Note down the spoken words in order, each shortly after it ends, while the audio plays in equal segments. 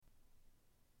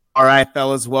All right,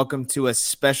 fellas, welcome to a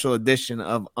special edition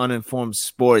of Uninformed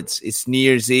Sports. It's New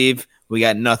Year's Eve. We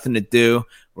got nothing to do.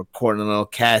 We're recording a little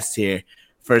cast here.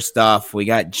 First off, we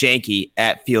got Janke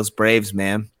at Feels Braves,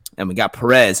 man. And we got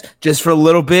Perez. Just for a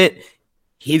little bit,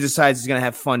 he decides he's going to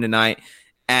have fun tonight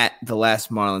at the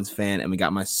Last Marlins Fan. And we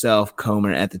got myself,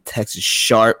 Comer, at the Texas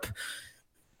Sharp.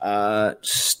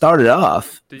 Started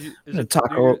off. Did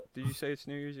you say it's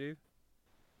New Year's Eve?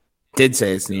 Did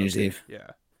say it's New Year's Eve. Yeah.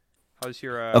 How's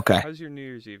your New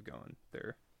Year's Eve going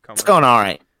there? It's going all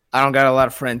right. I don't got a lot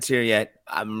of friends here yet.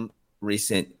 I'm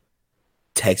recent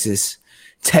Texas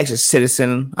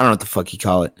citizen. I don't know what the fuck you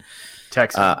call it.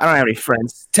 Texan. I don't have any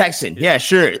friends. Texan. Yeah,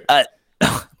 sure.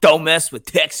 Don't mess with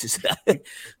Texas. All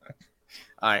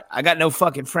right. I got no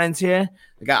fucking friends here.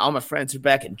 I got all my friends are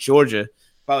back in Georgia.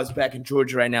 If I was back in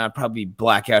Georgia right now, I'd probably be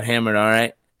blackout hammered. All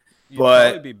right. You'd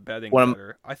probably be betting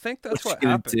better. I think that's what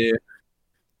happened. Do?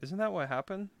 Isn't that what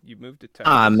happened? You moved to Texas.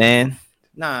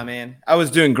 Nah, man. I was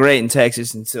doing great in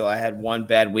Texas until I had one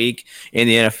bad week in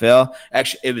the NFL.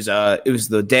 Actually, it was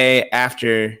the day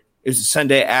after. It was the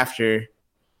Sunday after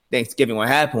Thanksgiving. What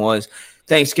happened was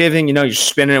Thanksgiving. You know, you're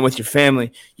spending it with your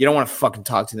family. You don't want to fucking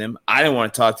talk to them. I didn't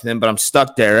want to talk to them, but I'm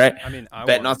stuck there, right? I mean, I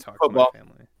betting want on to talk football. to my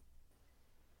family.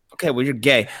 Okay, well, you're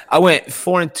gay. I went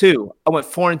 4-2. I went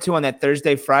 4-2 on that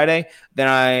Thursday, Friday. Then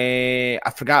I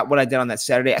forgot what I did on that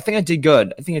Saturday. I think I did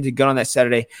good. On that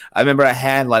Saturday. I remember I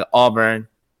had like Auburn,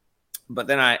 but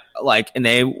then and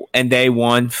they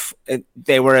won.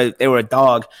 They were a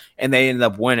dog, and they ended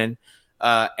up winning.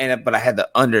 But I had the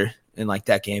under in like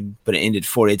that game, but it ended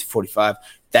 48-45.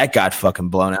 That got fucking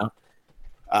blown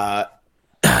out.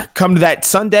 Come to that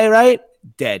Sunday, right?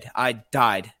 Dead. I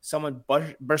died. Someone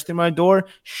burst through my door,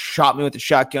 shot me with a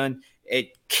shotgun.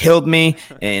 It killed me,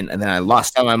 and then I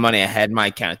lost all my money I had in my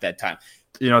account at that time.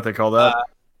 You know what they call that?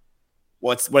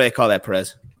 What do they call that,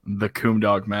 Perez? The Coom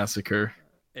Dog Massacre.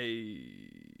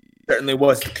 Certainly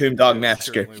was the Coom Dog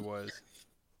Massacre. Certainly was.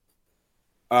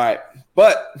 All right,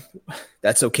 but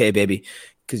that's okay, baby,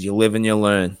 because you live and you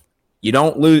learn. You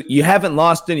don't lose. You haven't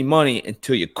lost any money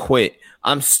until you quit.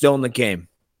 I'm still in the game.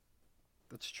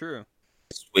 That's true.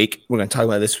 This week, we're going to talk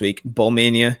about this week. Bowl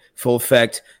Mania, full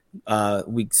effect.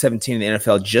 Week 17 in the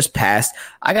NFL just passed.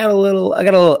 I got a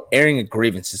little airing of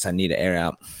grievances I need to air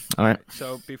out. All right.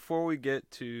 So before we get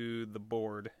to the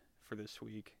board for this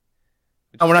week.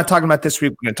 No, we're not talking about this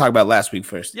week. We're going to talk about last week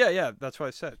first. Yeah. That's what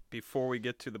I said. Before we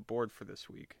get to the board for this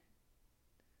week.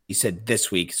 You said this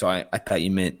week, so I thought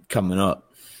you meant coming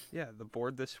up. Yeah, the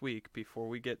board this week before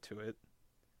we get to it.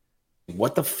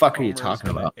 What the fuck are you Homer's talking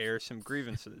gonna about? Air some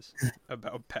grievances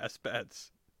about past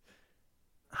bets.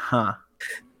 Huh.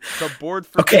 The board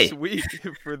for this week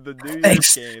for the New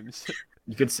Year's games.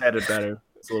 You could say it better.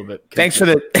 It's a little bit. Thanks for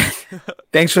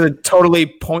the totally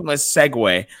pointless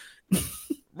segue.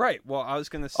 Right. Well, I was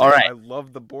gonna say I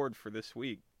love the board for this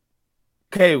week.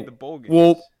 Okay. The bowl games.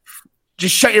 Well,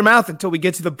 just shut your mouth until we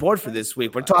get to the board for this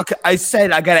week. We're talking. I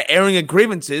said I got an airing of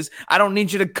grievances. I don't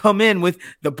need you to come in with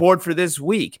the board for this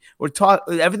week. We're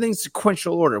talking. Everything's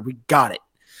sequential order. We got it.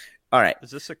 All right.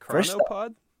 Is this a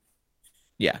chronopod?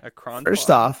 Yeah. A chron. First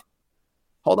off,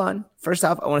 hold on. First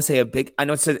off, I want to say a big. I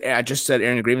know I just said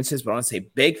airing of grievances, but I want to say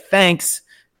big thanks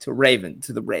to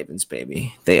the Ravens,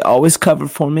 baby. They always cover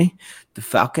for me. The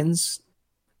Falcons.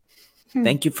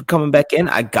 Thank you for coming back in.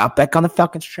 I got back on the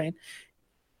Falcons train.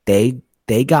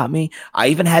 They got me. I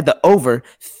even had the over.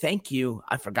 Thank you.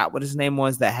 I forgot what his name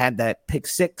was that had that pick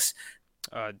six.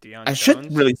 Deion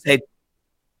should really say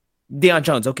Deion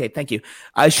Jones. Okay, thank you.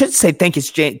 I should say thank you,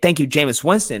 Jameis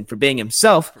Winston, for being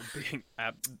himself.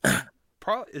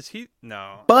 Is he?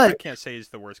 No. But I can't say he's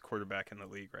the worst quarterback in the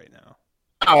league right now.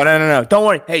 Oh, no. Don't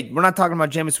worry. Hey, we're not talking about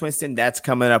Jameis Winston. That's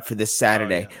coming up for this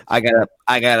Saturday. Oh, yeah,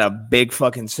 I got a big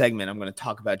fucking segment. I'm going to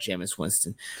talk about Jameis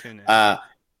Winston. I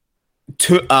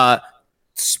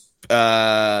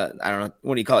don't know,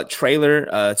 what do you call it?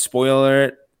 Trailer,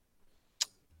 spoiler.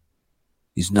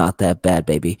 He's not that bad,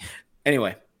 baby.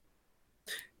 Anyway,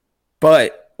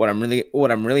 but what I'm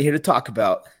really here to talk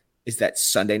about is that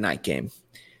Sunday night game.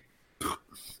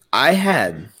 I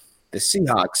had the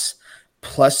Seahawks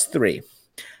 +3.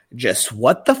 Just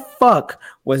what the fuck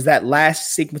was that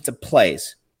last sequence of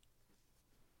plays?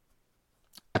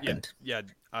 Yeah,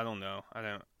 I don't know. I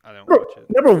don't watch it.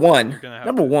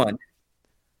 Number one.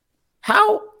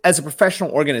 How, as a professional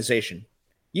organization,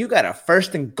 you got a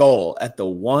 1st and goal at the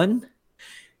 1?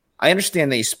 I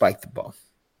understand that you spiked the ball.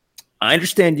 I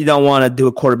understand you don't want to do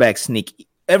a quarterback sneak.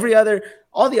 All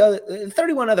the other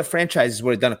 31 other franchises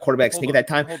would have done a quarterback sneak at that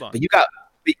time. Hold on. But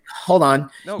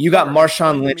you got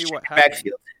Marshawn Lynch in the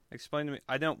backfield. Explain to me.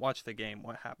 I didn't watch the game.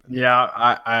 What happened? Yeah,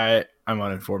 I'm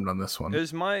uninformed on this one. It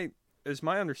was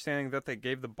my understanding that they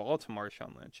gave the ball to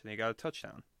Marshawn Lynch and he got a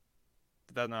touchdown.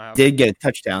 Did that not happen? Did get a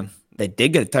touchdown. They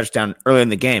did get a touchdown early in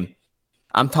the game.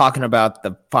 I'm talking about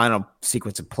the final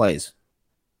sequence of plays.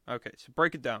 Okay, so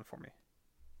break it down for me.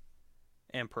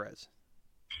 And Perez.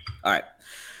 All right.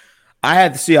 I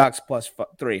had the Seahawks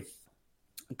 +3.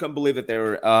 I couldn't believe that they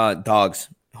were dogs,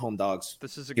 home dogs.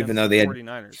 This is against even though the they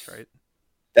 49ers, right?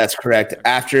 That's correct.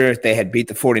 After they had beat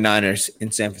the 49ers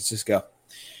in San Francisco.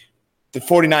 The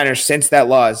 49ers, since that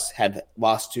loss, had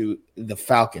lost to the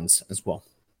Falcons as well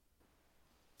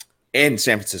in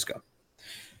San Francisco.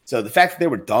 So the fact that they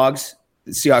were dogs,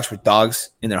 the Seahawks were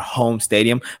dogs in their home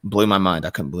stadium, blew my mind. I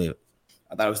couldn't believe it.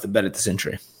 I thought it was the bet of the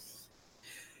century.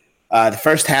 The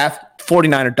first half,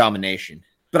 49er domination.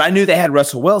 But I knew they had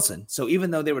Russell Wilson. So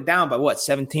even though they were down by,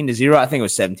 17-0? I think it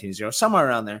was 17-0, somewhere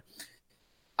around there.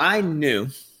 I knew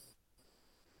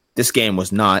this game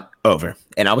was not over.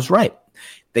 And I was right.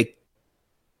 The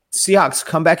Seahawks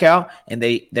come back out, and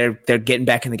they're getting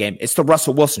back in the game. It's the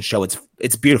Russell Wilson show.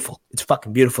 It's beautiful. It's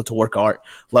fucking beautiful to work art.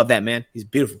 Love that man. He's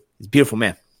beautiful. He's a beautiful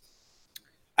man.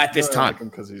 At this time.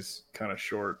 Because he's kind of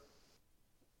short.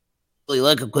 You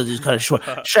like him because he's kind of short.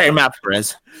 Shut your mouth,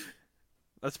 Perez.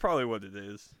 That's probably what it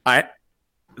is. All right.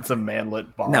 It's a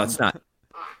manlet bomb. No, it's not.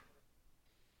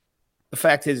 The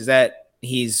fact is that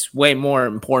he's way more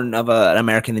important of an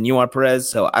American than you are, Perez,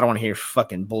 so I don't want to hear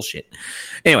fucking bullshit.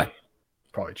 Anyway.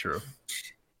 Probably true.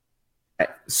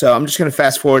 So I'm just going to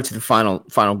fast forward to the final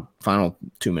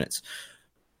 2 minutes.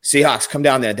 Seahawks come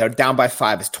down there. They're down by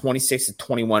 5. It's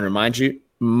 26-21.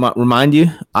 Remind you,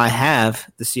 I have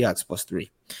the Seahawks +3.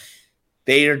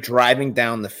 They are driving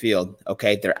down the field.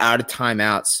 Okay, they're out of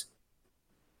timeouts.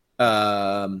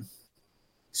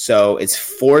 So it's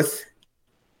 4th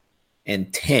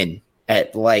and 10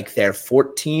 at like their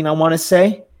 14. I want to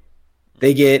say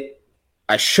they get.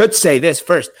 I should say this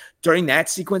first. During that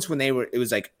sequence, when it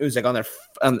was like on their.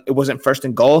 It wasn't 1st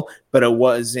and goal, but it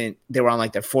wasn't. They were on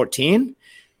like their 14.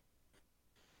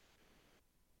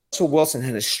 Russell Wilson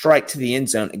had a strike to the end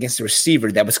zone against the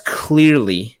receiver that was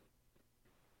clearly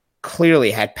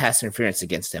had pass interference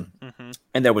against him. Mm-hmm.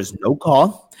 And there was no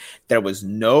call. There was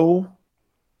no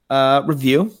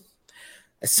review.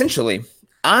 Essentially,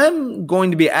 I'm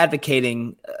going to be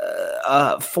advocating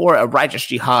for a righteous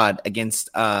jihad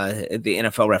against the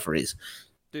NFL referees.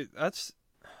 Dude, that's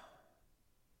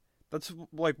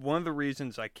like one of the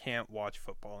reasons I can't watch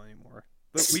football anymore.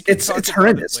 We can talk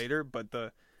about it later, but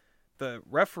the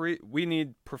referee, we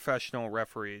need professional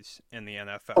referees in the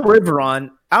NFL.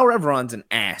 Al Riveron's an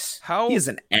ass. He is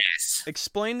an ass.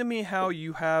 Explain to me how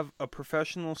you have a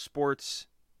professional sports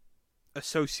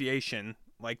association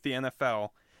like the NFL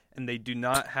and they do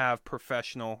not have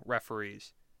professional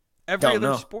referees. Every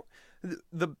other sport,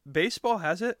 the baseball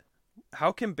has it.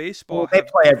 How can baseball? They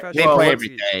play every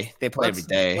day. They play every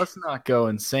day. Let's not go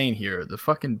insane here. The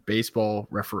fucking baseball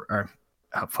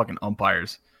fucking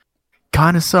umpires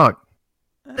kind of suck.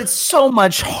 It's so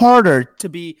much harder to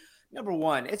be number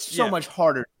one. It's so much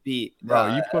harder to be.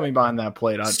 Bro, you put me behind that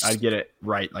plate, I'd get it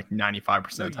right like 95%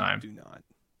 of the time. You do not.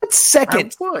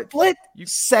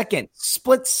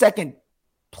 Split second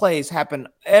plays happen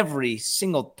every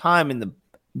single time in the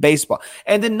baseball.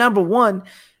 And then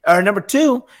number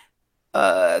two,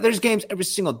 there's games every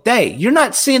single day. You're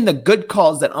not seeing the good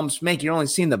calls that umps make. You're only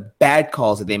seeing the bad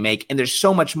calls that they make. And there's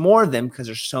so much more of them because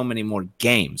there's so many more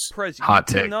games. Perez, you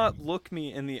do not look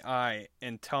me in the eye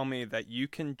and tell me that you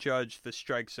can judge the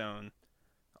strike zone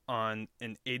on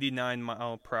an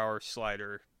 89-mile-per-hour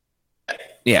slider.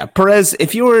 Yeah, Perez,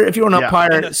 if you were an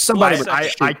umpire, somebody would.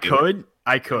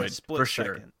 I could for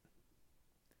sure. Second.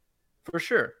 For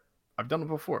sure. I've done it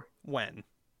before. When?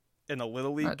 In a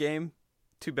Little League game?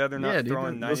 Too bad they're not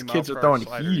throwing 90 those kids are throwing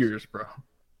heaters, bro.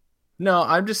 No,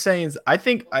 I'm just saying. I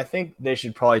think they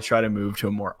should probably try to move to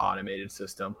a more automated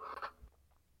system,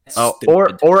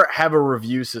 or have a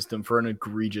review system for an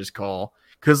egregious call.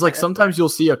 Because like sometimes you'll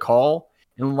see a call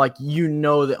and like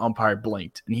the umpire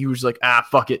blinked and he was like,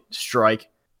 fuck it, strike.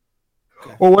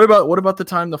 Okay. Or what about the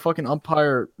time the fucking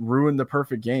umpire ruined the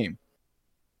perfect game?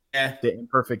 Yeah, the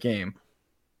imperfect game.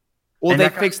 Well, they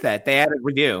fixed that. They added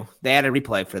review. They added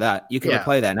replay for that. You can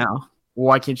replay that now.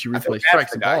 Why can't you replay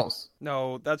strikes and balls?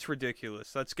 No, that's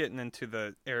ridiculous. That's getting into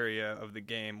the area of the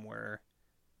game where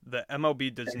the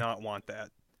MLB does not want that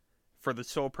for the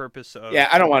sole purpose of... Yeah,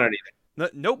 I don't want it either.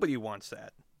 Nobody wants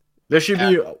that. There should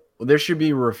be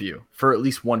a review for at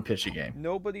least one pitch a game.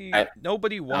 Nobody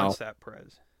wants that,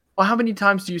 Perez. Well, how many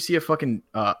times do you see a fucking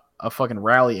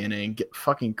rally inning get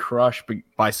fucking crushed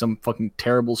by some fucking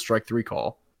terrible strike 3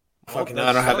 call? I don't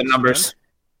have the numbers.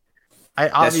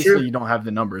 Obviously you don't have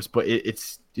the numbers, but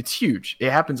it's huge.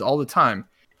 It happens all the time,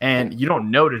 and you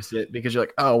don't notice it because you're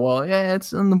like, oh well, yeah,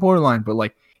 it's on the borderline. But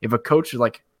like, if a coach is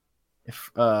like,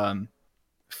 if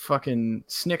fucking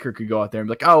Snicker could go out there and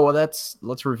be like, oh well,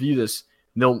 let's review this.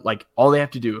 And they'll like all they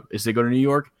have to do is they go to New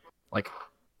York, like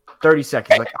 30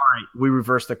 seconds, like all right, we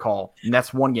reverse the call, and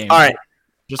that's one game. All right,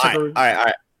 just all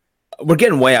right. We're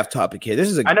getting way off topic here.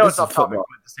 I know it's off topic, but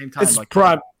at the same time, it's like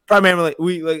primarily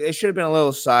it should have been a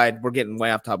little side. We're getting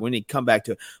way off topic. We need to come back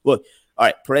to it. Look, all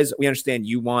right, Perez. We understand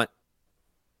you want.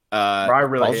 I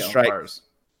really hate umpires.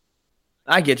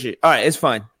 I get you. All right, it's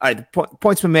fine. All right, the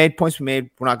points been made. Points been made.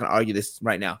 We're not going to argue this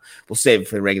right now. We'll save it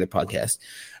for the regular podcast.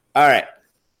 All right.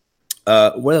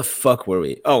 Where the fuck were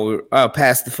we? Oh, we were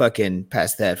past that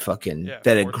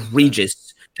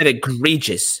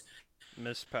egregious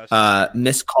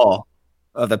missed call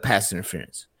of the pass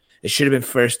interference. It should have been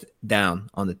first down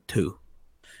on the 2.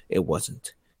 It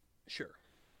wasn't. Sure.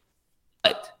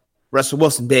 But Russell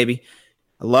Wilson, baby.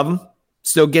 I love him.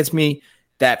 Still gets me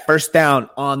that first down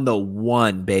on the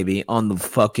 1, baby. On the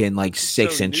fucking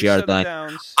 6-inch yard line.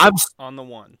 I'm on the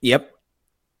 1. Yep.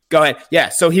 Go ahead. Yeah,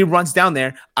 so he runs down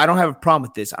there. I don't have a problem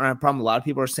with this. I don't have a problem. A lot of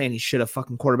people are saying he should have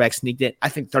fucking quarterback sneaked it. I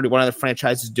think 31 other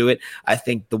franchises do it. I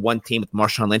think the one team with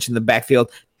Marshawn Lynch in the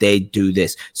backfield, they do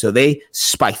this. So they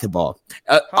spike the ball.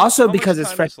 Also, because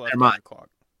it's fresh in their mind.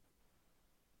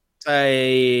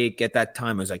 I get that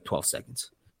time. It was 12 seconds.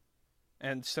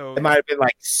 And so it might have been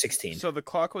 16. So the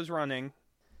clock was running,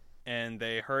 and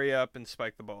they hurry up and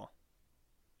spike the ball.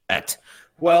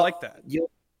 Well, I like that.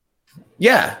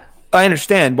 Yeah. I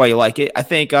understand why you like it. I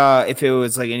think if it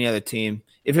was any other team,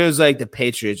 if it was the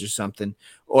Patriots or something,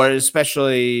 or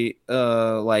especially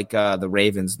the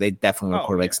Ravens, they definitely would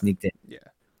quarterback sneaked it.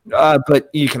 Yeah. But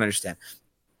you can understand.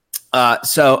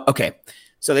 So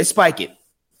they spike it.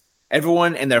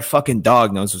 Everyone and their fucking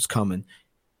dog knows what's coming.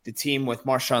 The team with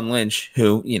Marshawn Lynch,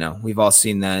 who, we've all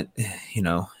seen that,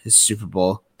 his Super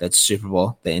Bowl. That Super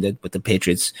Bowl they ended with the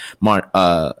Patriots.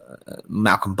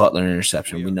 Malcolm Butler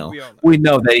interception. We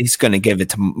know that he's going to give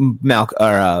it to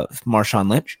Marshawn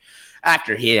Lynch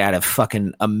after he had a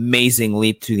fucking amazing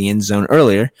leap to the end zone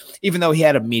earlier, even though he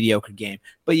had a mediocre game.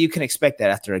 But you can expect that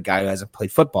after a guy who hasn't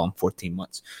played football in 14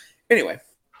 months. Anyway,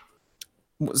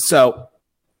 so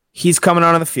he's coming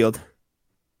on the field.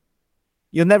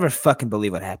 You'll never fucking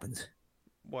believe what happens.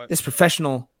 What? This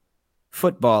professional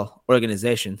football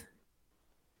organization,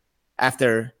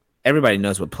 after everybody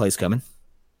knows what play's coming,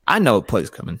 I know what play's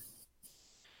coming.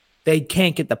 They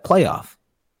can't get the playoff.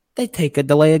 They take a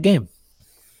delay a game.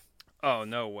 Oh,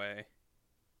 no way.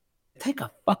 Take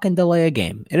a fucking delay a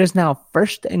game. It is now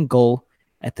 1st and goal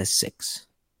at the 6.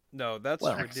 No, that's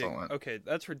ridiculous. Okay,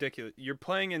 that's ridiculous. You're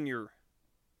playing in your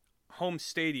home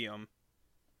stadium.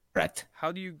 Correct.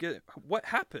 How do you get... What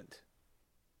happened?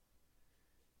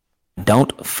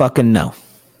 Don't fucking know.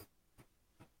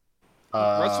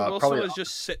 Russell Wilson was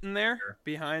just sitting there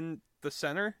behind the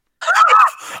center.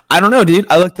 I don't know, dude.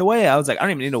 I looked away. I was like, I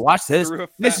don't even need to watch this.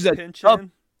 This is a dub.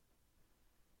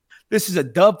 This is a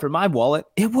dub for my wallet.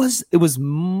 It was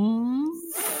not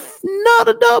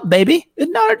a dub, baby.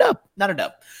 It's not a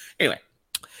dub. Anyway,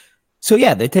 so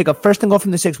yeah, they take a 1st and goal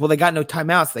from the 6. Well, they got no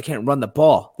timeouts. They can't run the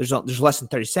ball. There's less than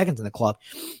 30 seconds in the clock.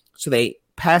 So they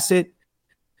pass it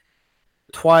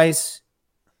twice.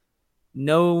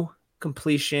 No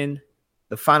completion.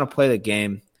 The final play of the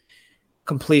game,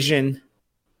 completion,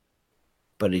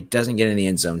 but it doesn't get in the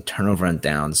end zone. Turnover on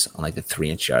downs on the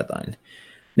 3-inch yard line.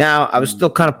 Now, I was still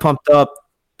kind of pumped up.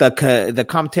 The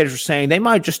commentators were saying they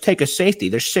might just take a safety.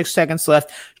 There's 6 seconds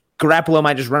left. Garoppolo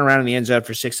might just run around in the end zone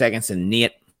for 6 seconds and knee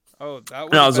it. Oh, that was.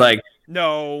 And I was like,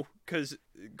 no, because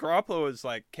Garoppolo is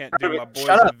can't do my boys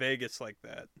in Vegas like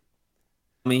that.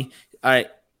 All right,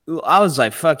 I was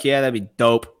like, fuck yeah, that'd be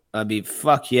dope.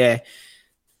 Fuck yeah.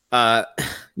 But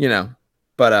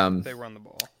they run the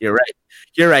ball. You're right,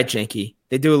 Janke.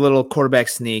 They do a little quarterback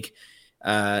sneak,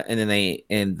 and then they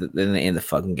end the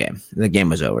fucking game. The game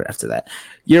was over after that.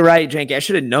 You're right, Janke. I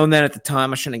should have known that at the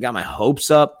time. I shouldn't have got my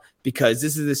hopes up because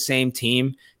this is the same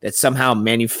team that somehow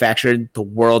manufactured the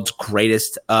world's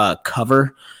greatest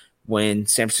cover when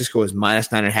San Francisco was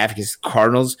 -9.5 against the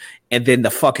Cardinals, and then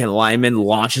the fucking lineman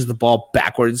launches the ball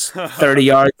backwards 30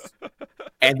 yards.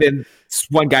 And then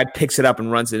one guy picks it up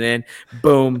and runs it in.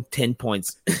 Boom, 10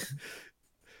 points.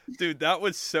 Dude, that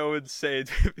was so insane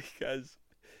because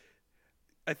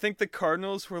I think the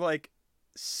Cardinals were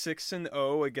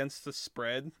 6-0 against the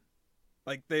spread.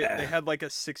 They had a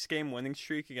 6-game winning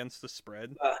streak against the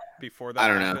spread before that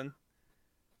happened.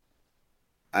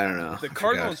 I don't know.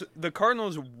 The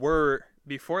Cardinals were,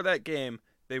 before that game,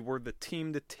 they were the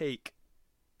team to take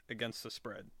against the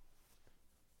spread.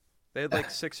 They had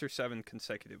like 6 or 7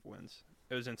 consecutive wins.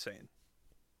 It was insane.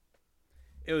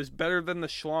 It was better than the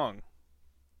Schlong.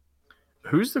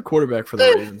 Who's the quarterback for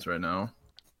the Ravens right now?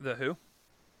 The who?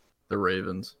 The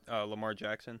Ravens. Lamar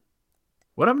Jackson.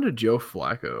 What happened to Joe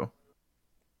Flacco?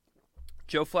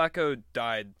 Joe Flacco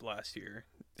died last year.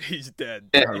 He's dead.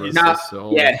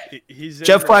 He's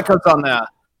Joe Flacco's on the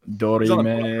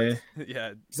Dorime.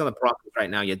 Yeah, he's on the Broncos right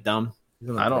now. You dumb.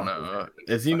 I don't know.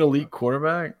 Is he an elite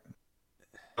quarterback?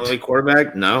 Elite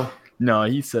quarterback? No. No,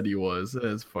 he said he was.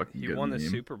 That's fucking. He good won name. the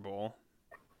Super Bowl.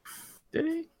 Did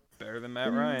he? Better than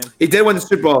Matt Ryan. He did win the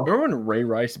Super Bowl. Remember when Ray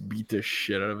Rice beat the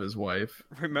shit out of his wife?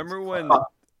 Remember when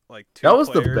like 2 that was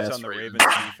the players best on the Ravens.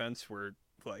 Ravens defense were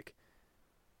like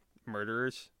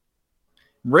murderers?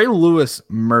 Ray Lewis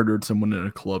murdered someone in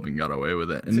a club and got away with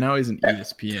it, and now he's an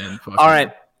ESPN. All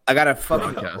right, I gotta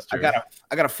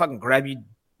fucking grab you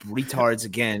retards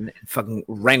again and fucking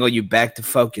wrangle you back to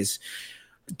focus.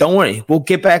 Don't worry, we'll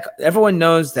get back. Everyone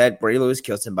knows that Ray Lewis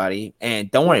killed somebody,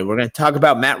 and don't worry, we're gonna talk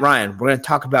about Matt Ryan. We're gonna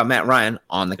talk about Matt Ryan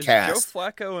on the cast. Joe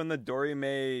Flacco in the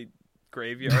Dorime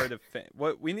graveyard of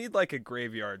what we need like a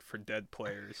graveyard for dead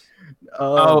players.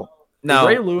 No,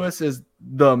 Ray Lewis is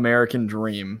the American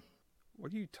dream.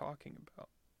 What are you talking about?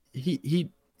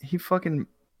 He fucking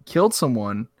killed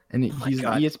someone, and he's an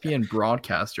ESPN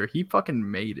broadcaster. He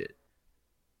fucking made it.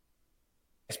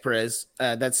 Perez.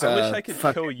 That's. I wish I could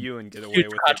kill you and get away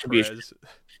with it, Perez.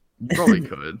 You probably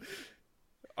could.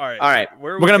 All right.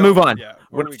 We're gonna move on. Yeah,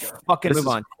 we're gonna fucking move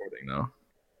on. Though.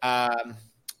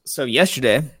 So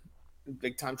yesterday,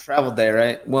 big time travel day,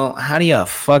 right? Well, how do you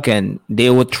fucking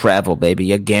deal with travel, baby?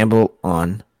 You gamble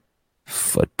on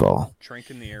football.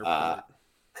 Drink in the airport.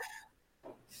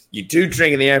 You do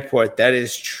drink in the airport. That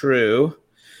is true.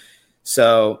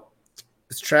 So.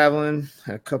 Was traveling,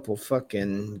 had a couple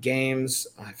fucking games.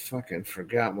 I fucking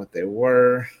forgot what they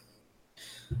were.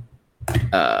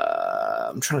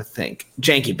 I'm trying to think.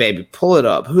 Janke, baby, pull it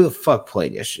up. Who the fuck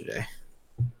played yesterday?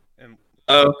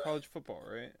 College football,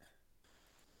 right?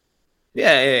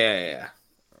 Yeah.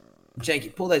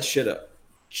 Janke, pull that shit up.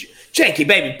 Janke,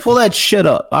 baby, pull that shit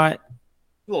up. All right.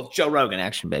 A little Joe Rogan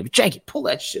action, baby. Janke, pull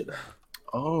that shit up.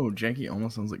 Oh, Janke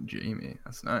almost sounds like Jamie.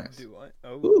 That's nice. Do what?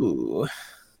 Oh. Ooh.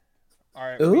 All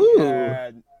right. We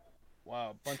had,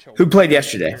 a bunch of. Who played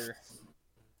yesterday? Here.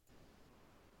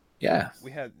 Yeah.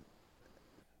 We had.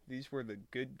 These were the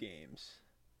good games.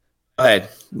 Go ahead.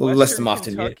 We'll list them off to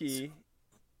Kentucky.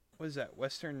 What is that?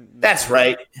 Western. That's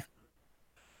right.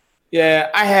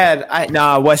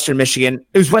 Yeah, Western Michigan.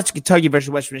 It was Western Kentucky versus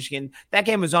Western Michigan. That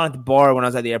game was on at the bar when I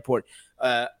was at the airport.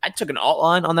 I took an alt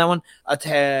line on that one. I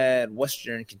had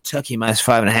Western Kentucky minus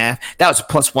 5.5. That was a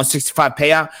plus 165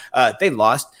 payout. They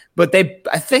lost, but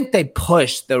I think they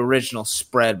pushed the original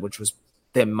spread, which was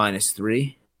them minus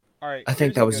 3. All right, I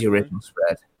think that was the original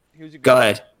spread. Go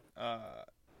ahead.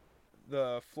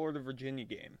 The Florida Virginia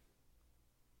game.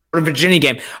 Virginia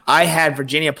game. I had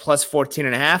Virginia plus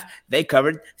 14.5. They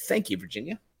covered. Thank you,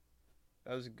 Virginia.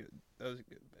 That was a good bet.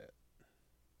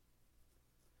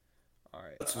 All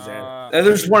right.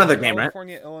 There's one other game, right?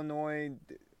 California, Illinois.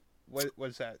 What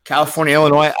was that? California,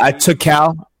 Illinois. I took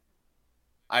Cal.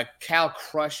 Cal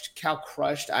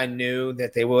crushed. I knew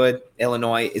that they would.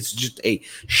 Illinois is just a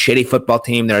shitty football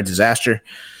team. They're a disaster.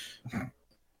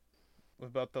 What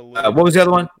about the what was the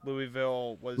other one?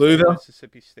 Louisville.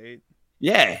 Mississippi State.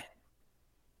 Yeah.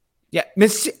 I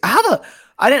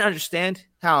didn't understand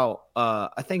how.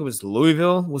 I think it was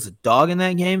Louisville was a dog in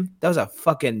that game.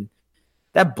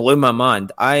 That blew my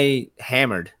mind. I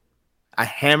hammered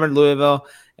Louisville,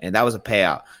 and that was a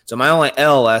payout. So my only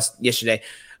LLS yesterday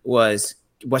was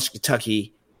West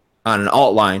Kentucky on an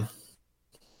alt line.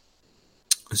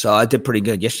 So I did pretty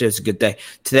good. Yesterday was a good day.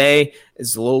 Today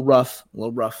is a little rough.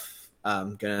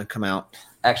 I'm gonna come out.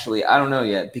 Actually, I don't know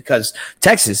yet because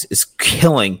Texas is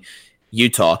killing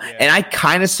Utah, and I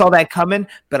kind of saw that coming.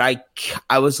 But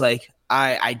I was like,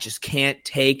 I just can't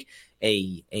take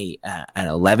an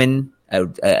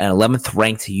 11th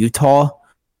ranked Utah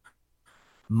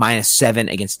minus 7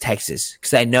 against Texas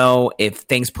because I know if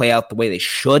things play out the way they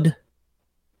should,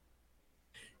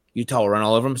 Utah will run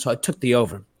all over them. So I took the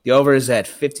over. The over is at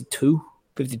 52,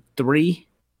 53.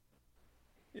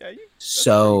 Yeah, that's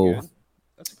a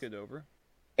good over.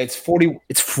 It's 40.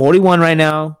 It's 41 right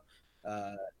now.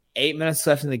 8 minutes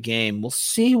left in the game. We'll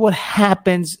see what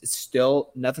happens. It's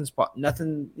still nothing.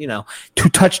 2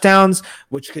 touchdowns,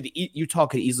 which Utah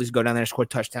could easily go down there and score a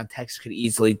touchdown. Texas could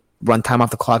easily run time off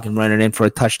the clock and run it in for a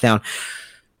touchdown.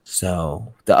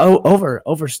 So the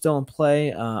over still in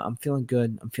play. I'm feeling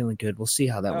good. We'll see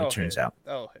how that one turns out.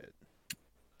 That'll hit.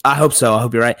 I hope so. I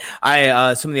hope you're right.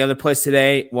 Some of the other plays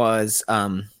today was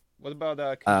What about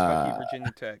Kentucky,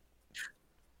 Virginia Tech?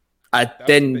 I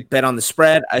didn't bet on the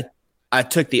spread. I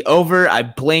took the over. I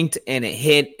blinked and it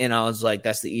hit, and I was like,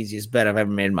 "That's the easiest bet I've ever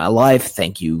made in my life."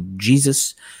 Thank you,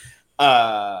 Jesus.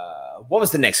 What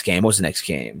was the next game?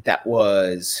 That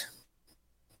was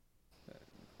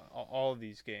all of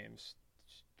these games.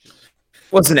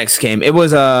 What's the next game? It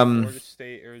was Florida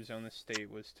State, Arizona State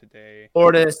was today.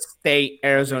 Florida State,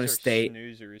 Arizona State.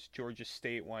 Snoozers, Georgia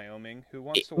State, Wyoming. Who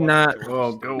wants to watch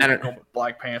go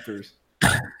Black Panthers.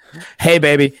 Hey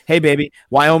baby,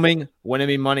 Wyoming winning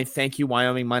me money. Thank you,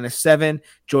 Wyoming -7.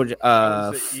 Georgia.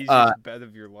 That was the easiest bet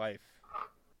of your life.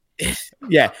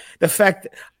 Yeah, the fact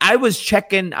I was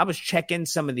checking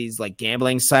some of these like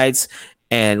gambling sites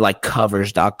and like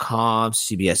covers.com,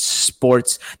 CBS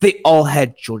Sports. They all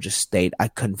had Georgia State. I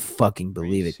couldn't fucking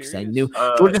believe it because I knew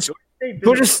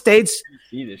Georgia State's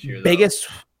this year, biggest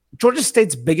Georgia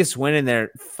State's biggest win in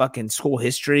their fucking school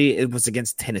history. It was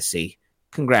against Tennessee.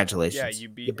 Congratulations. Yeah, you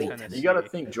beat Tennessee. You got to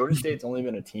think Georgia State's only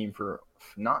been a team for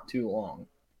not too long.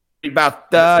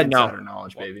 About no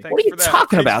knowledge, baby. What are you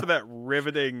talking about? For that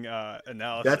riveting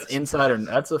analysis. That's insider.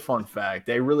 That's a fun fact.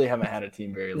 They really haven't had a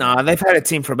team very long. Nah, they've had a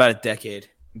team for about a decade.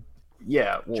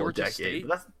 Yeah, Georgia a decade. State?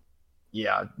 But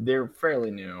they're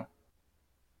fairly new.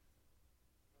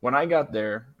 When I got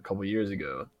there a couple years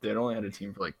ago, they'd only had a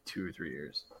team for like 2 or 3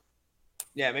 years.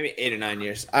 Yeah, maybe 8 or 9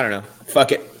 years. I don't know.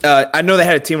 Fuck it. I know they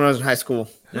had a team when I was in high school.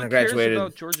 Who I graduated cares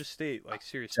about Georgia State? Like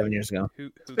seriously, 7 years ago.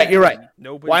 You're right.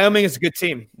 Nobody. Wyoming is a good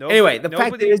team. Anyway, the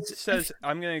fact is, says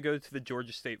I'm going to go to the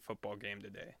Georgia State football game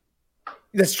today.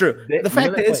 That's true. The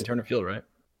fact is, Turner Field, right?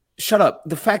 Shut up.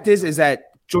 The fact is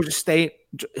that Georgia State.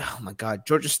 Oh my God,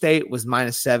 Georgia State was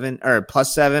 -7 or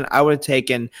 +7. I would have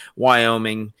taken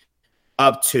Wyoming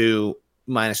up to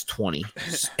 -20,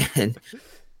 and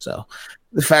so.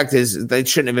 The fact is, they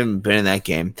shouldn't have even been in that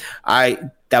game.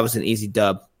 That was an easy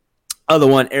dub. Other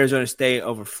one, Arizona State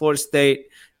over Florida State.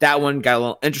 That one got a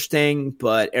little interesting,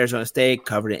 but Arizona State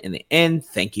covered it in the end.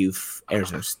 Thank you,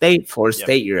 Arizona State. Florida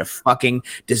State, you're a fucking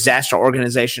disaster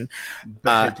organization.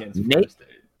 Now,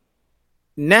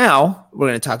 we're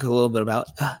going to talk a little bit about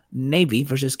Navy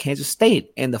versus Kansas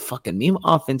State. And the fucking meme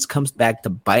offense comes back to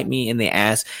bite me in the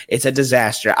ass. It's a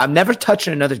disaster. I'm never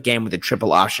touching another game with a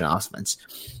triple option offense.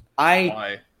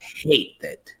 I hate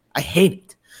that. I hate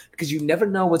it because you never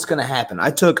know what's going to happen. I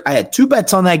had 2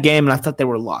 bets on that game, and I thought they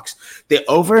were locks. The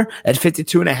over at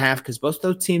 52.5 because both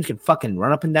those teams can fucking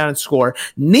run up and down and score.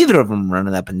 Neither of them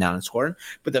running up and down and scoring.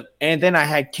 And then I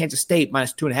had Kansas State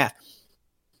 -2.5.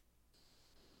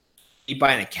 You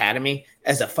buy an academy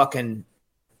as a fucking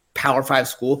Power 5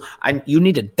 school, you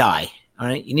need to die. All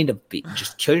right, you need to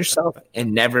just kill yourself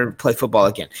and never play football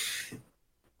again.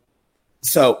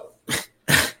 So.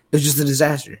 It was just a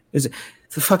disaster. It was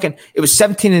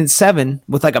 17-7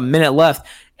 with like a minute left.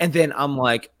 And then I'm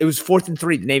like, it was 4th and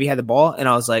 3. The Navy had the ball. And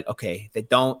I was like, okay, if they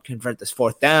don't convert this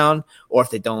 4th down, or if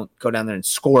they don't go down there and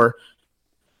score,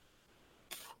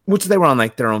 which they were on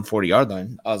like their own 40-yard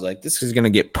line. I was like, this is going to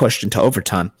get pushed into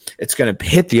overtime. It's going to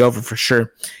hit the over for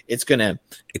sure. It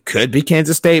could be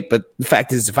Kansas State. But the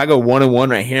fact is, if I go 1-1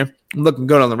 right here, I'm looking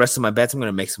good on the rest of my bets. I'm going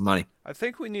to make some money. I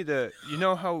think we need to, you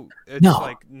know how it's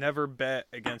like never bet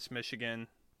against Michigan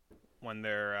when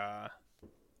they're,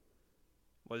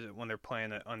 when they're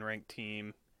playing an unranked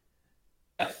team.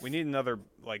 We need another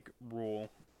like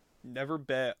rule. Never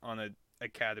bet on an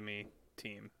academy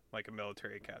team, like a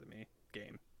military academy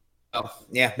game. Oh,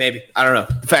 yeah, maybe. I don't know.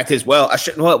 The fact is, I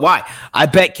shouldn't. Why? I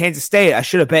bet Kansas State. I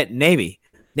should have bet Navy.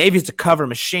 Navy's a cover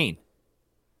machine.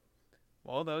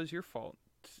 Well, that was your fault.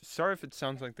 Sorry if it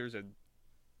sounds like there's a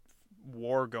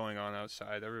war going on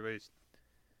outside. Everybody's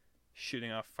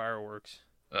shooting off fireworks.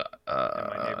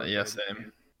 Yeah,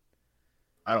 same.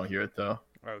 I don't hear it though.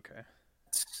 Okay.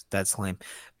 That's lame.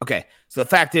 Okay, so the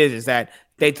fact is that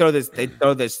they throw this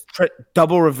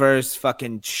double reverse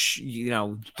fucking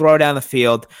throw down the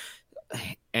field,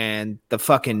 and the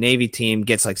fucking Navy team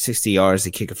gets like 60 yards.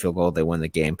 They kick a field goal. They win the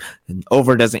game. And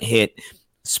over doesn't hit.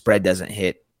 Spread doesn't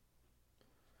hit.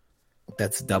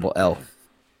 That's a double L.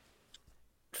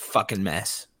 Fucking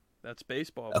mess. That's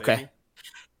baseball. Okay.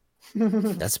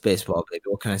 Baby. That's baseball, baby.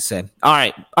 What can I say? All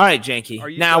right,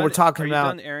 Janke. Now we're talking about.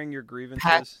 Are you done airing your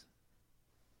grievances?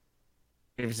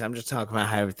 I'm just talking about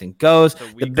how everything goes.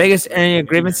 The biggest airing of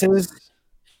grievances.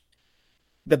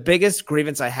 The biggest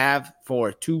grievance I have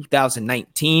for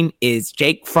 2019 is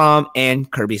Jake Fromm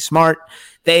and Kirby Smart.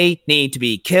 They need to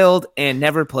be killed and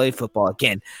never play football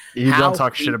again. You don't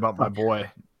talk shit about my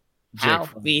boy. Jake.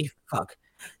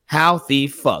 How the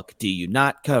fuck do you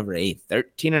not cover a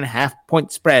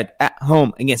 13.5-point spread at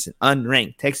home against an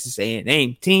unranked Texas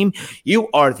A&M team? You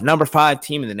are the number 5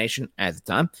 team in the nation at the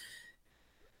time,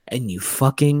 and you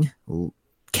fucking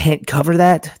can't cover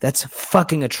that? That's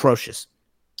fucking atrocious.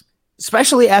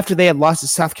 Especially after they had lost to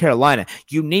South Carolina.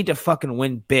 You need to fucking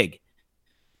win big.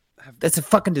 That's a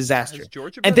fucking disaster.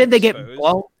 And then they get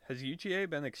blown. Has UGA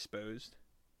been exposed?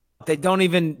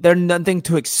 They're nothing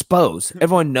to expose.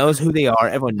 Everyone knows who they are.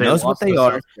 Everyone knows what they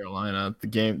are. South Carolina,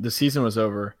 the season was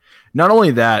over. Not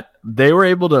only that, they were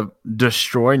able to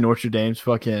destroy Notre Dame's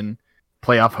fucking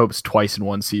playoff hopes twice in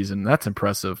one season. That's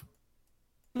impressive.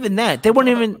 Even that, they weren't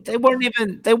even.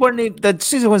 The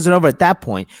season wasn't over at that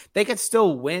point. They could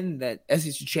still win that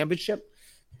SEC championship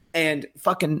and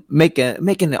fucking make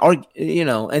an argument,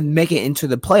 and make it into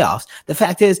the playoffs. The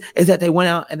fact is that they went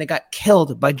out and they got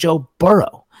killed by Joe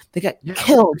Burrow. They got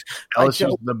killed.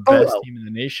 LSU's the best team in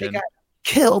the nation. They got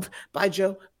killed by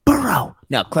Joe Burrow.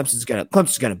 Now Clemson's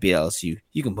gonna beat LSU.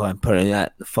 You can put it in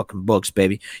that fucking books,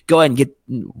 baby. Go ahead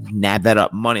and nab that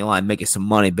up money line, make it some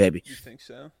money, baby. You think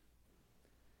so?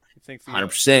 You think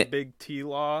 100% Big T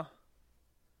Law?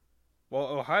 Well,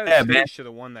 Ohio State should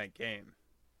have won that game.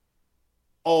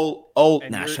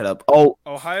 Shut up.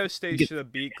 Ohio State should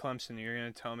have beat Clemson. You're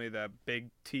gonna tell me that Big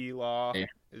T Law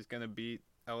is gonna beat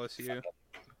LSU?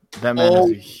 That man has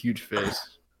a huge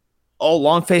face.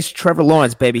 Long face Trevor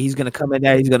Lawrence, baby. He's going to come in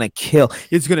there. He's going to kill.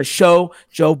 He's going to show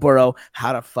Joe Burrow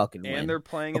how to fucking win. And they're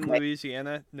playing in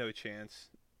Louisiana? No chance.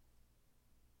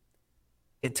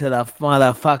 Get to the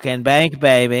motherfucking bank,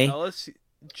 baby.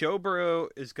 Joe Burrow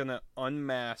is going to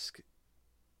unmask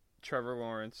Trevor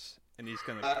Lawrence, and he's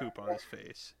going to poop on his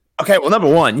face. Okay, well, number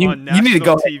one, you need to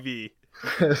go TV.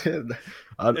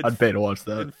 I'd pay to watch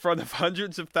that. In front of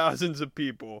hundreds of thousands of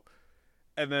people.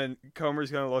 And then Comer's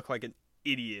going to look like an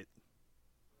idiot.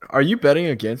 Are you betting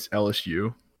against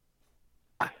LSU?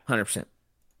 100%.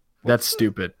 That's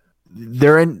stupid.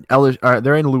 They're in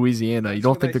Louisiana. You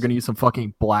don't think they're going to use some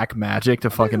fucking black magic to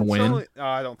fucking win?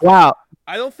 I don't. I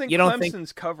don't think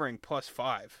Clemson's covering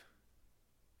 +5.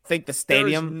 Think the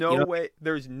stadium?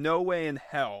 There's no way in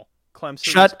hell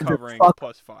Clemson's covering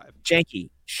 +5. Janke,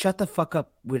 shut the fuck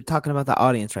up. We're talking about the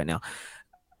audience right now.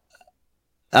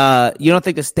 You don't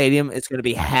think the stadium is going to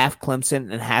be half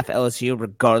Clemson and half LSU,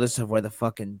 regardless of where the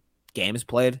fucking game is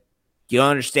played? You don't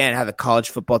understand how the college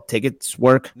football tickets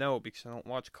work? No, because I don't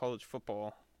watch college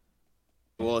football.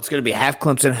 Well, it's going to be half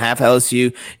Clemson, half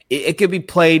LSU. It could be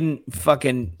played in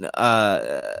fucking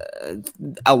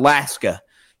Alaska.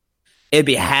 It'd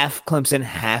be half Clemson,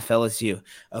 half LSU.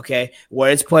 Okay,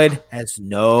 where it's played has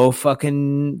no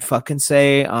fucking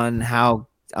say on how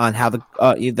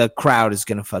the crowd is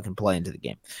going to fucking play into the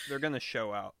game. They're going to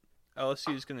show out.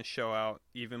 LSU is going to show out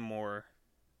even more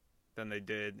than they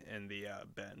did in the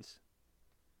Benz.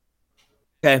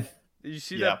 Okay. Did you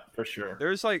see that? Yeah, for sure. There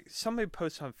was somebody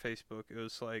posted on Facebook. It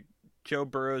was like Joe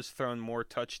Burrow's thrown more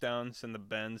touchdowns in the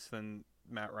Benz than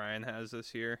Matt Ryan has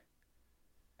this year.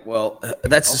 Well,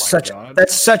 that's such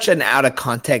an out of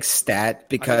context stat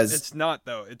because it's not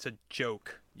though. It's a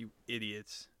joke, you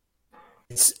idiots.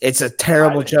 It's a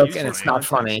terrible joke and it's not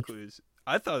funny.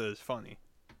 I thought it was funny.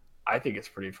 I think it's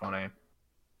pretty funny.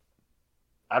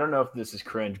 I don't know if this is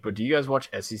cringe, but do you guys watch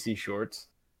SEC Shorts?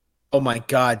 Oh my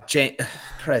God,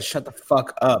 Perez, shut the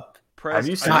fuck up.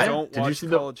 Perez, I don't watch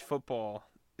college football.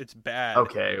 It's bad.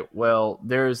 Okay, well,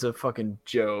 there's a fucking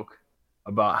joke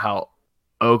about how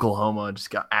Oklahoma just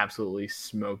got absolutely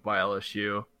smoked by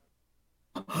LSU.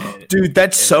 Dude,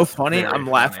 that's so funny. I'm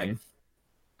laughing.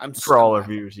 For all our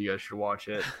viewers, you guys should watch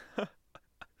it.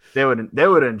 They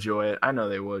would enjoy it. I know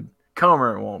they would.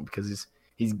 Comer won't because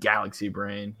he's galaxy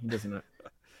brain. He doesn't.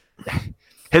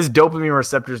 His dopamine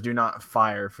receptors do not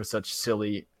fire for such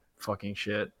silly fucking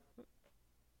shit.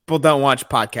 People don't watch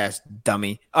podcasts,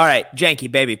 dummy. All right, Janke,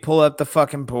 baby, pull up the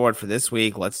fucking board for this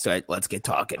week. Let's get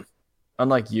talking.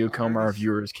 Unlike you, Comer, our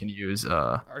viewers can use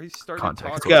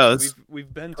context.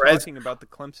 We've been talking about the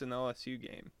Clemson LSU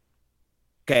game.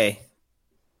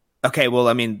 Okay, well,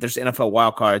 I mean, there's NFL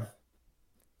wild card.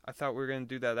 I thought we were going to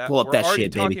do that after. Pull up that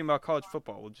shit, baby. We're already talking about college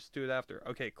football. We'll just do it after.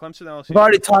 Okay, Clemson LSU. We've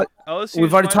already talked.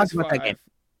 We've already talked about that game.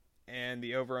 And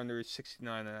the over/under is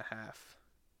 69.5.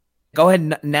 Go ahead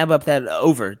and nab up that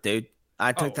over, dude.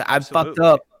 I fucked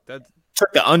up.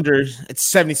 Took the unders.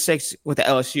 It's 76 with the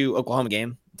LSU Oklahoma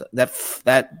game.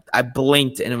 That I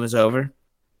blinked and it was over.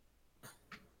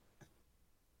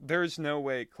 There's no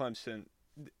way Clemson.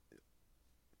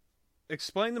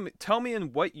 Explain to me. Tell me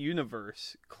in what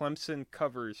universe Clemson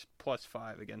covers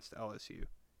 +5 against LSU.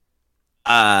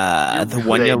 The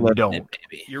one you're living in,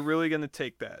 baby. You're really gonna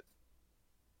take that?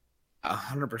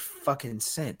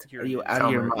 100%. You're Are you an out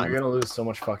of your You're mind? gonna lose so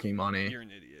much fucking money. You're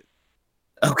an idiot.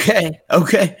 Okay.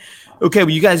 Well,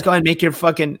 you guys go ahead and make your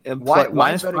fucking Why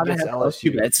minus bet 5.5 against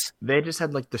LSU LSU? bets. They just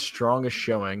had like the strongest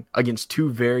showing against two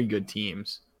very good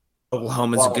teams.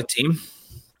 Oklahoma's a good team.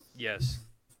 Yes.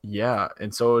 Yeah,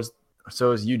 and so is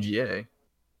UGA.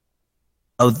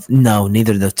 Oh no,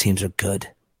 neither of those teams are good.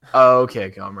 Oh, okay,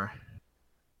 Gomer.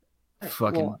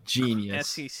 Fucking genius.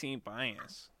 SEC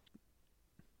bias.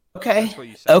 Okay. That's what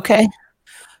you said. Okay.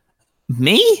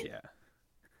 Me? Yeah.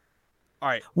 All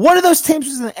right. One of those teams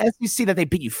was in the SEC that they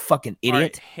beat, you fucking idiot. All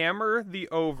right, hammer the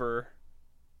over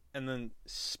and then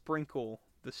sprinkle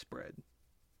the spread.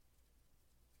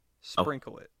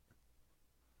 Sprinkle it.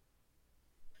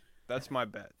 That's my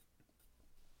bet.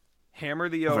 Hammer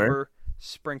the over,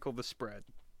 sprinkle the spread.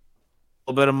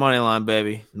 A little bit of money line,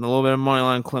 baby. A little bit of money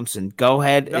line, Clemson. Go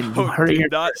ahead and No, hurt do your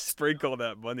not sprinkle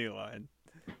that money line.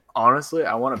 Honestly,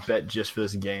 I want to bet just for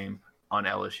this game on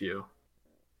LSU.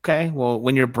 Okay, well,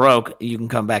 when you're broke, you can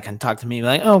come back and talk to me.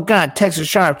 Like, oh God, Texas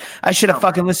Sharp, I should have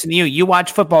fucking listened to you. You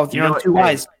watch football with your own two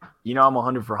eyes. You know I'm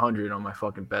 100 for 100 on my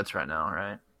fucking bets right now,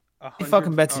 right? You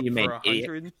fucking bets that you made,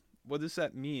 idiot. What does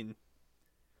that mean?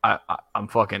 I'm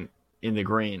fucking in the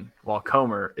green. While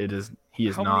Comer, he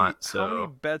is not.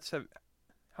 So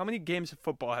how many games of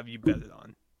football have you betted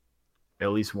on? At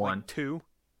least one. Like 2?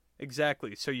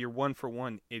 Exactly. So you're 1 for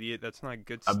 1, idiot. That's not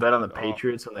good I stuff. bet on the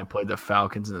Patriots when they played the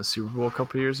Falcons in the Super Bowl a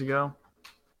couple years ago.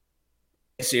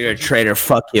 So you're a traitor.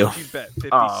 Fuck you. Did you bet 50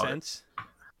 cents?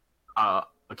 A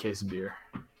case of beer.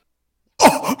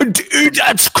 Oh, dude,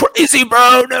 that's crazy,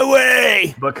 bro. No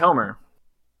way. But Comer,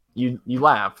 you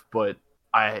laugh, but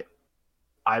I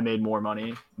made more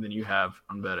money than you have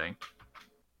on betting.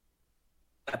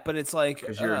 But it's like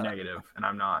because you're negative and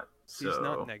I'm not. So he's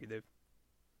not negative.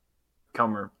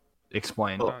 Comer,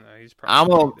 explain. No, he's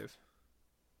probably negative.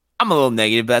 I'm a little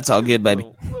negative. But that's all good, baby.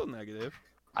 A little negative.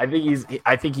 I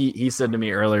think he said to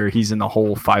me earlier he's in the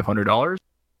whole $500.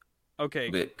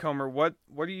 Okay, Comer, what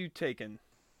are you taking?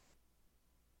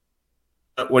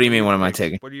 What do you mean? What am I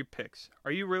taking? What are your picks?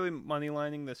 Are you really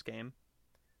moneylining this game?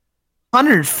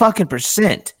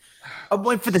 100%. I'm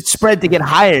waiting for the spread to get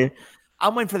higher.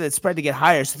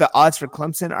 So the odds for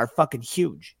Clemson are fucking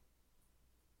huge.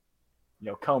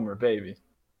 Yo, Comer, baby.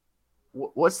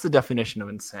 What's the definition of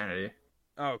insanity?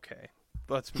 Okay,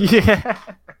 let's move. Yeah.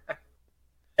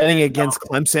 Betting against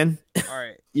Clemson. All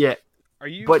right. Yeah. Are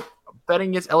you? But betting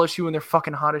against LSU when they're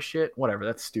fucking hot as shit? Whatever.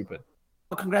 That's stupid.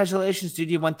 Well, congratulations, dude.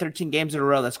 You won 13 games in a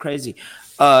row. That's crazy.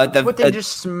 But they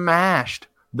just smashed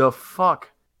the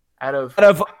fuck out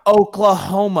of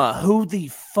Oklahoma. Who the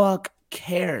fuck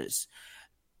cares?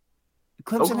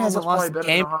 Clemson hasn't lost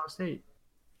a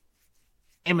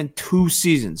game in 2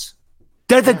 seasons.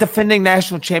 They're the defending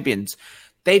national champions.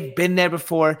 They've been there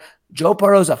before. Joe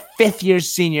Burrow's a 5th-year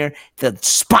senior. The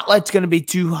spotlight's going to be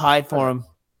too high for him.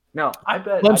 No, I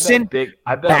bet Clemson.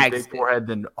 I bet big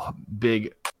forehead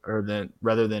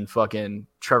rather than fucking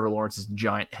Trevor Lawrence's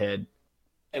giant head.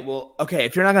 Hey, well, okay.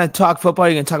 If you're not going to talk football,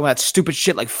 you're going to talk about stupid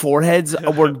shit like foreheads.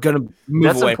 We're going to move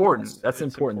That's away. Important. That's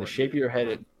important. The shape of your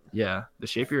head. The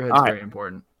shape of your head is very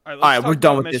important. All right, we're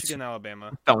done with Michigan, this.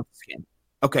 Alabama. Done with this game.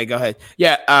 Okay, go ahead.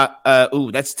 Yeah.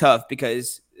 That's tough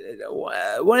because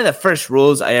one of the first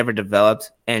rules I ever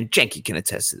developed, and Janke can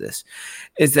attest to this,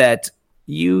 is that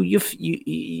you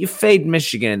fade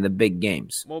Michigan in the big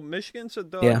games. Well, Michigan's a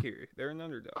dog here. They're an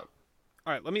underdog. All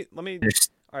right, let me.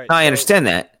 All right, I understand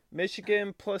that.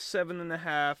 Michigan plus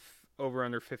 7.5 over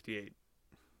under 58.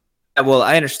 Well,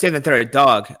 I understand that they're a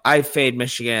dog. I fade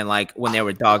Michigan like when they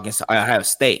were dog against Ohio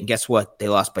State, and guess what? They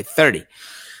lost by 30.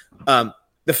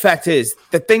 The fact is,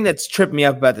 the thing that's tripped me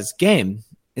up about this game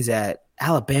is that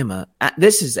Alabama.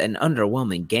 This is an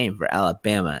underwhelming game for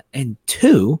Alabama, and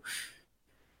 2,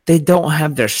 they don't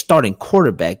have their starting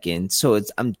quarterback in. So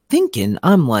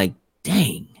I'm like,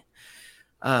 dang.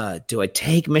 Do I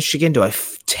take Michigan? Do I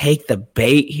take the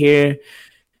bait here?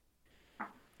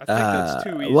 I think that's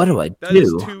too easy. What do I do? That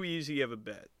is too easy of a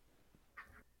bet.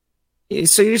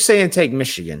 So you're saying take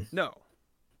Michigan? No.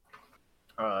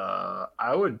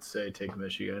 I would say take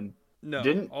Michigan. No.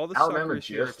 Didn't all the Alabama suckers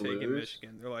here are taking lose?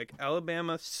 Michigan. They're like,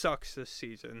 Alabama sucks this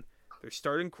season. Their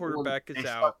starting quarterback is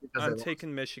out. I'm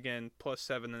taking Michigan plus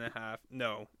 7.5.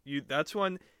 No. That's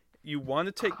when you want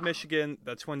to take Michigan.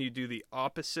 That's when you do the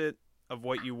opposite of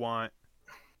what you want,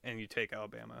 and you take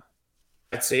Alabama.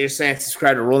 So you're saying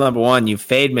subscribe to rule number 1. You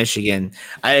fade Michigan.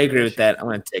 I agree with that. I'm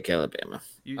going to take Alabama.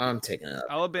 I'm taking it.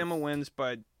 Alabama wins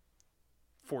by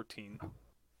 14.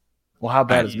 Well, how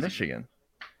bad is Michigan?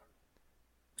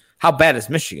 How bad is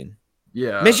Michigan?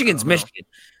 Yeah, Michigan's Michigan.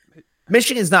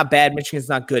 Michigan's not bad. Michigan's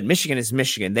not good. Michigan is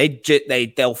Michigan.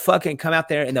 They'll fucking come out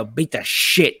there and they'll beat the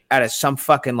shit out of some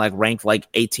fucking like ranked like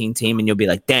 18 team, and you'll be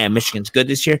like, damn, Michigan's good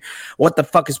this year. What the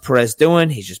fuck is Perez doing?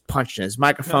 He's just punching his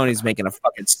microphone. He's making a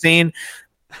fucking scene.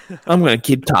 I'm gonna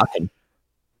keep talking.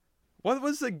 What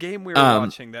was the game we were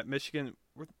watching that Michigan?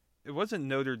 It wasn't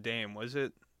Notre Dame, was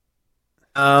it?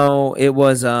 Oh, it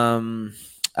was that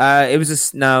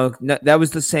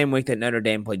was the same week that Notre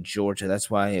Dame played Georgia. That's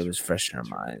why it was fresh in our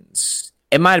minds.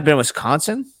 It might have been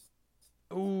Wisconsin.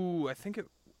 Ooh, I think it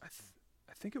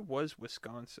was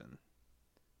Wisconsin.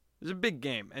 It was a big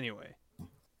game, anyway.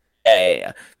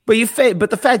 Yeah. But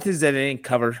the fact is that it didn't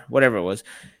cover whatever it was.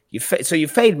 So you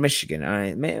fade Michigan. All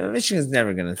right, man, Michigan's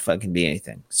never gonna fucking be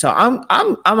anything. So I'm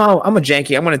a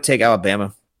janky. I'm gonna take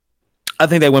Alabama. I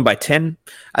think they win by 10.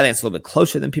 I think it's a little bit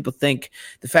closer than people think.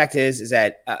 The fact is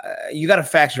that you got to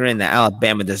factor in that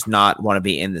Alabama does not want to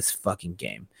be in this fucking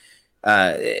game.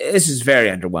 This is very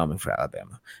underwhelming for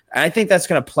Alabama. And I think that's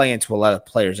going to play into a lot of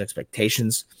players'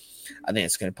 expectations. I think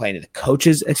it's going to play into the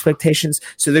coaches' expectations.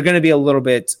 So they're going to be a little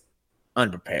bit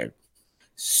unprepared.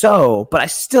 But I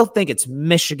still think it's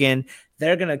Michigan.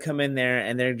 They're going to come in there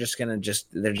and they're just going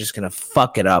to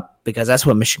fuck it up because that's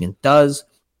what Michigan does.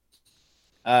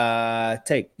 I'll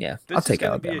take Alabama. This is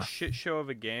going to be a shit show of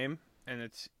a game, and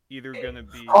it's either going to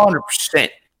be 100%.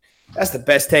 That's the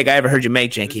best take I ever heard you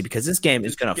make, Janke, because this game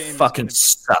is going to fucking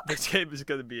suck. This game is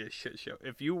going to be a shit show.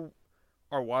 If you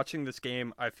are watching this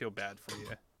game, I feel bad for you.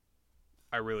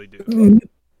 I really do.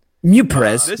 Mute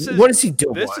Perez. What is he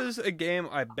doing? This is a game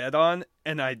I bet on,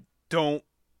 and I don't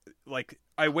like.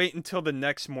 I wait until the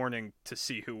next morning to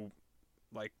see who,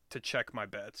 to check my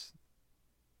bets.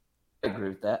 I agree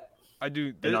with that. I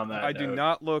do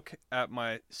not look at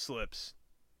my slips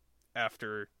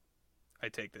after I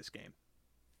take this game.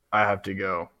 I have to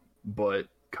go, but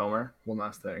Comer, one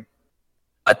last thing.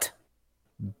 What?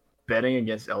 Betting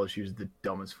against LSU is the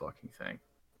dumbest fucking thing.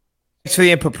 Thanks for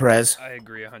the input, Perez. I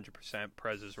agree 100%.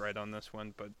 Perez is right on this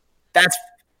one, but that's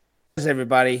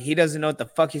everybody. He doesn't know what the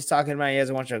fuck he's talking about. He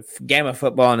hasn't watched a game of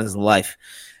football in his life.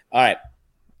 All right,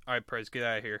 Perez, get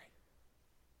out of here.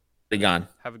 Be gone.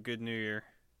 Have a good New Year.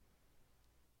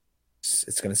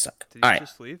 It's going to suck. Did he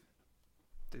just leave?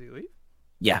 Did he leave?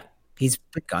 Yeah. He's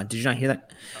gone. Did you not hear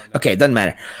that? Oh, no. Okay, doesn't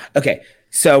matter. Okay,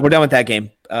 so we're done with that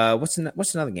game. What's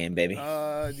another game, baby?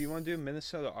 Do you want to do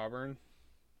Minnesota-Auburn?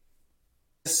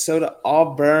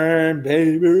 Minnesota-Auburn,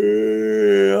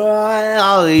 baby.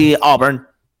 Auburn.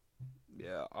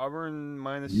 Yeah, Auburn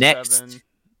minus Next. 7,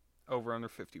 over under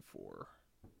 54.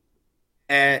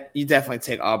 And you definitely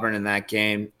take Auburn in that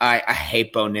game. I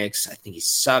hate Bo Nix. I think he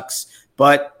sucks.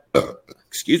 But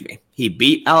excuse me, he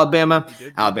beat Alabama.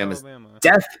 Alabama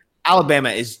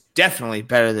is definitely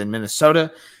better than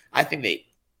Minnesota. I think they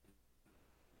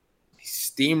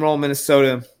steamroll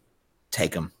Minnesota.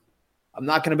 Take them. I'm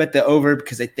not going to bet the over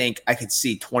because I think I could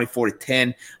see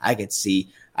 24-10. I can see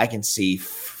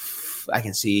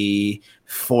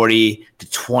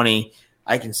 40-20.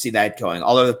 I can see that going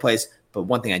all over the place. But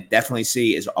one thing I definitely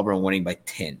see is Auburn winning by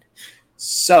 10.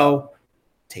 So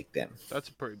take them. That's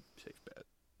a pretty safe bet.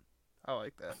 I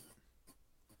like that.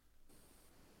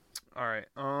 All right.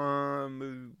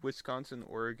 Wisconsin,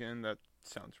 Oregon. That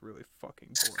sounds really fucking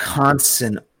boring.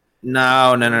 Wisconsin.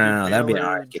 No. That'd be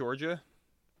all right. Georgia.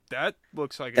 That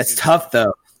looks like that's tough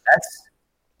though.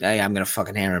 I'm gonna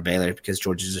fucking hammer Baylor because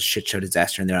Georgia's a shit show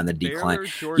disaster and they're on the decline.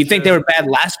 You think they were bad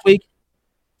last week?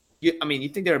 You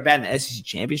think they were bad in the SEC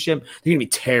championship? They're gonna be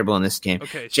terrible in this game.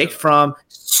 Okay, Jake Fromm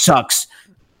sucks.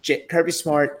 Kirby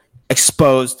Smart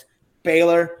exposed.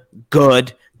 Baylor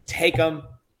good. Take them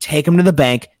to the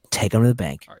bank. Take them to the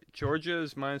bank. All right, Georgia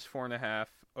is minus 4.5,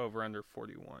 over under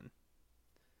 41.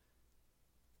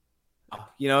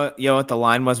 You know what the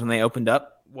line was when they opened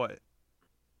up? What?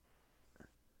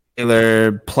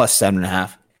 Baylor plus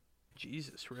 7.5.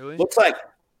 Jesus, really? Looks like.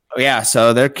 Oh yeah,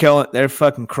 so they're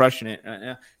fucking crushing it right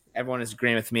now. Everyone is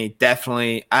agreeing with me.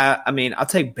 Definitely. I'll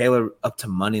take Baylor up to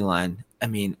money line.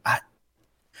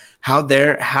 How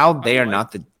they are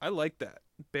not the. I like that.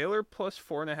 Baylor plus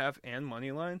 4.5 and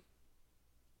money line.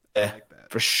 Yeah, like that.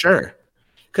 For sure.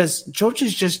 Because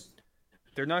Georgia's just.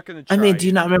 They're not going to try. Do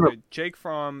you not remember Jake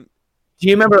Fromm? Do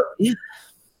you remember? Yeah.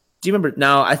 Do you remember?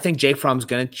 No, I think Jake Fromm's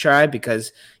going to try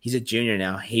because he's a junior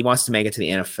now. He wants to make it to the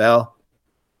NFL.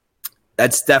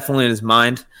 That's definitely in his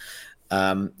mind.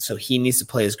 So he needs to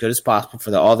play as good as possible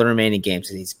for all the remaining games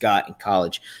that he's got in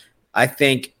college. I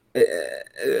think.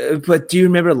 But do you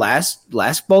remember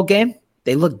last bowl game?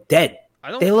 They look dead.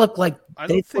 They look like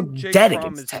they look Jake dead Fromm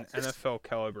against is Texas. an NFL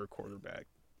caliber quarterback.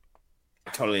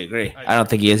 I totally agree. I don't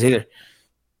think he is either.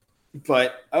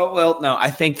 But no. I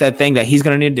think the thing that he's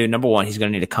going to need to do, number one, he's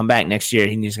going to need to come back next year.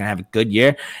 He's going to have a good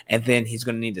year, and then he's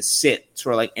going to need to sit,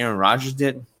 sort of like Aaron Rodgers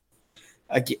did,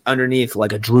 underneath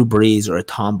like a Drew Brees or a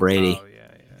Tom Brady. Oh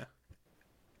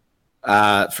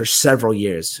yeah. For several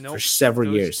years. Those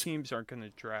teams aren't going to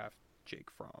draft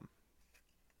Jake Fromm.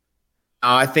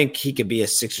 I think he could be a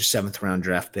 6th or 7th round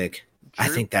draft pick. I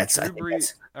think that's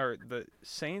or the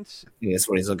Saints. Yeah, that's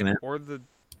what he's looking at. Or the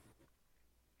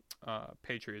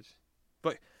Patriots.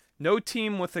 But no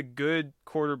team with a good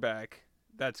quarterback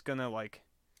that's gonna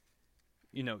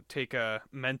take a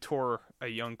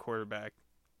young quarterback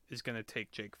is gonna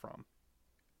take Jake Fromm.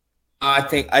 I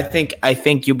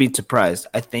think you'll be surprised.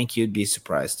 I think you'd be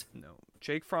surprised. No,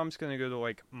 Jake Fromm's gonna go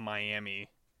to Miami,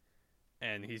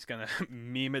 and he's gonna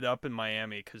meme it up in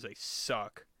Miami because they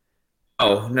suck.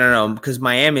 Oh, no, because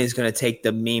Miami is going to take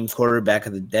the meme quarterback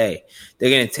of the day. They're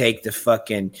going to take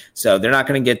so they're not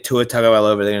going to get Tua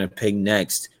Tagovailoa. They're going to pick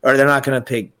next. Or they're not going to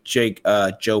pick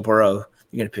Joe Burrow.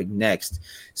 They're going to pick next.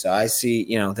 So I see,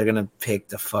 they're going to pick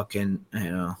the fucking,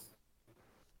 I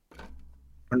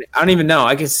don't even know.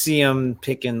 I could see them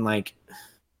picking, I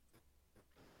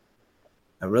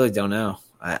really don't know.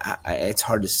 It's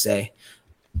hard to say.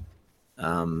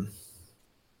 I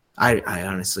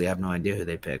honestly have no idea who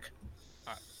they pick.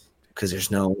 Because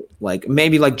there's no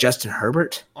maybe Justin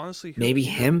Herbert. Honestly, maybe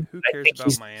him. Who cares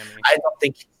about Miami? I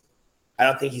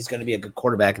don't think he's going to be a good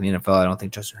quarterback in the NFL. I don't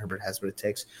think Justin Herbert has what it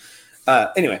takes.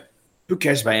 Anyway, who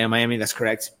cares about Miami? That's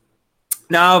correct.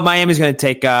 No, Miami's going to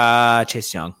take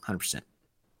Chase Young, 100%.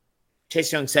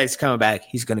 Chase Young said he's coming back.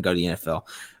 He's going to go to the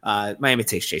NFL. Miami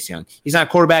takes Chase Young. He's not a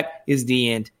quarterback. He's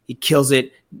the end. He kills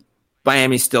it.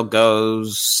 Miami still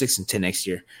goes 6-10 next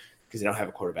year because they don't have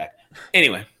a quarterback.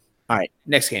 Anyway, all right,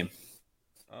 next game.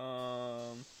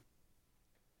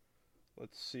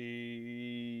 Let's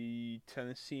see,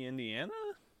 Tennessee, Indiana.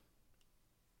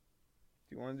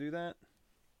 Do you want to do that?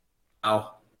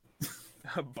 Oh,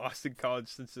 Boston College,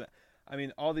 Cincinnati. I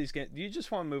mean, all these games. Do you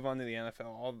just want to move on to the NFL?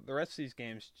 All the rest of these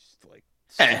games, just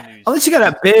unless you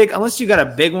got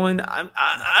a big one,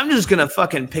 I'm just gonna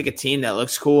fucking pick a team that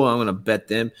looks cool. I'm gonna bet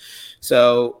them.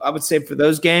 So I would say for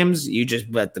those games, you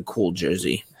just bet the cool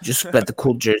jersey. Just bet the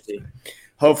cool jersey.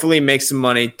 Hopefully, make some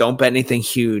money. Don't bet anything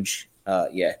huge.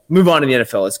 Move on to the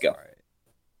NFL. Let's go. All right.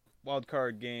 Wild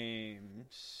card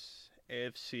games.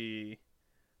 AFC.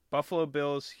 Buffalo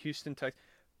Bills, Houston Texans.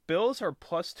 Bills are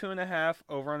plus 2.5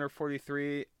 over under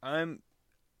 43.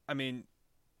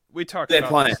 We talked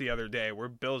about this the other day. We're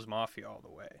Bills Mafia all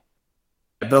the way.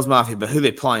 Bills Mafia, but who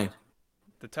they playing?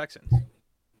 The Texans.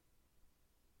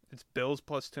 It's Bills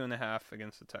plus 2.5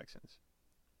 against the Texans.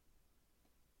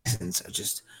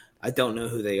 I don't know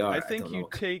who they are. I think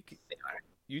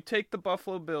you take the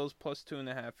Buffalo Bills plus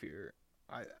 2.5 here.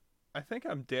 I think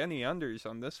I'm Danny Unders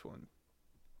on this one.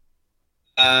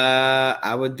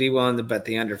 I would be willing to bet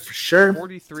the under for sure.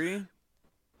 43?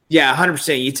 Yeah,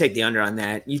 100%. You take the under on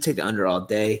that. You take the under all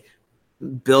day.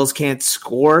 Bills can't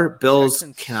score. Bills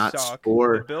cannot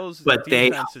score. The Bills' but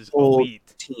they hold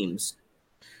elite teams.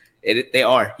 They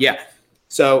are, yeah.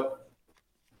 So,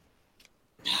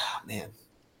 man,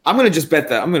 I'm gonna bet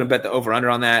the over under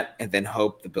on that, and then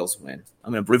hope the Bills win.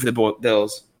 I'm gonna root for the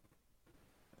Bills.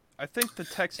 I think the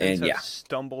Texans have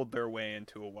stumbled their way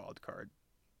into a wild card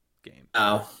game.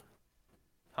 Oh,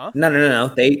 huh? No.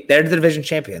 They're the division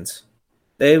champions.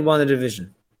 They won the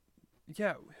division.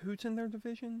 Yeah, who's in their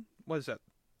division? What is that?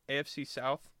 AFC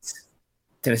South?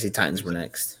 Tennessee Titans were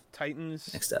next.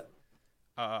 Titans. Next up.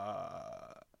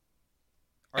 Are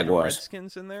the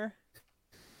Redskins in there?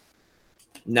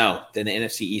 No, then the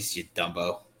NFC East, you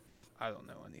dumbo. I don't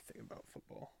know anything about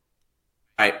football.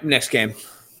 All right, next game.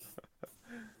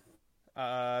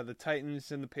 The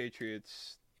Titans and the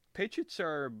Patriots. Patriots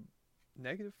are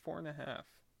negative 4.5,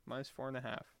 minus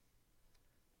 4.5.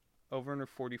 Over under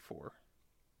 44. Are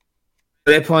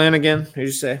they playing again? Who'd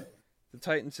you say? The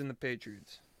Titans and the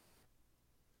Patriots.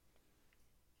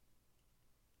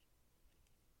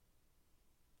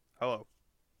 Hello.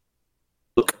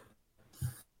 Look.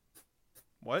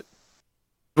 What?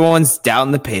 Everyone's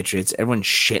doubting the Patriots. Everyone's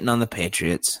shitting on the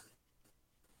Patriots.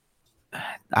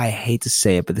 I hate to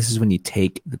say it, but this is when you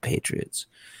take the Patriots.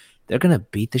 They're going to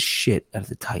beat the shit out of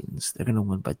the Titans. They're going to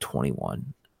win by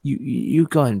 21. You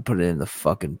go ahead and put it in the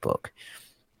fucking book.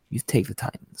 You take the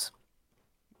Titans.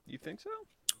 You think so?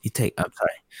 You take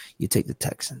the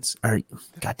Texans. Or,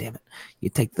 God damn it. You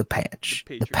take the patch.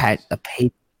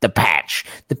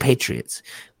 The Patriots.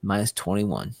 Minus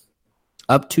 21.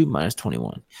 Up to minus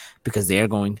 21. Because they are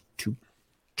going to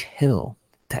kill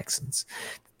Texans.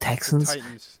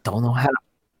 Texans don't know how to.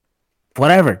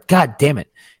 Whatever. God damn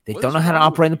it. They don't know how to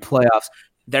operate in the playoffs.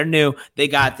 They're new. They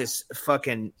got this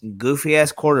fucking goofy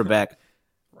ass quarterback.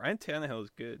 Ryan Tannehill is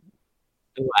good.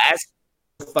 Last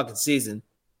fucking season.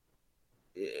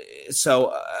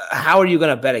 So how are you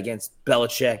going to bet against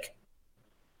Belichick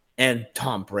and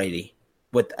Tom Brady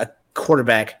with a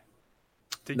quarterback?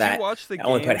 Did you watch the game?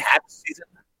 Only played half the season.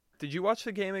 Did you watch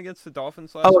the game against the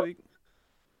Dolphins last week?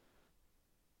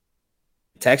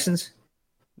 Texans?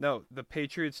 No, the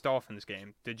Patriots-Dolphins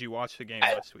game. Did you watch the game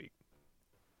last week?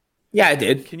 Yeah, I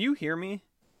did. Can you hear me?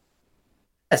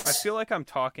 Yes. I feel like I'm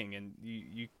talking and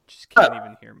you just can't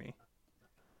even hear me.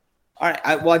 All right.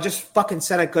 I just fucking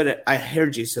said I could. I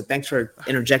heard you, so thanks for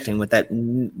interjecting with that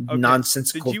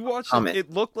nonsensical Did you watch comment.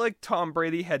 It looked like Tom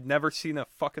Brady had never seen a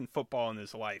fucking football in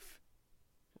his life.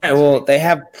 Yeah, well,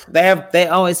 they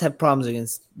always have problems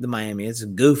against the Miami. It's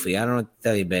goofy. I don't know what to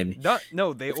tell you, baby.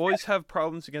 No, they always have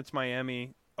problems against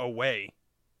Miami away.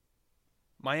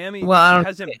 Miami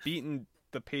hasn't beaten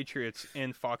the Patriots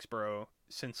in Foxborough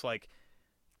since like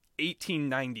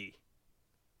 1890.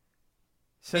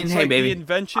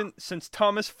 Since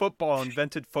Thomas Football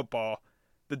invented football,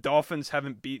 the Dolphins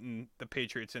haven't beaten the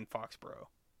Patriots in Foxborough.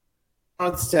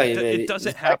 I'll tell you, baby. It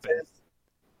doesn't happen.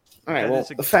 All right. Well,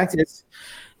 the fact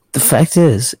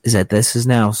is that this is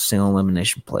now single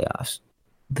elimination playoffs.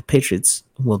 The Patriots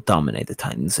will dominate the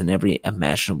Titans in every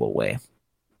imaginable way.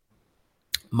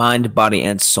 Mind, body,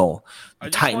 and soul. The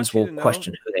Titans will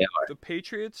question who they are. The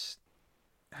Patriots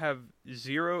have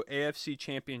 0 AFC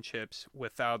championships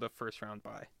without a first-round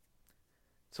bye.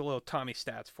 It's a little Tommy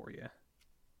stats for you.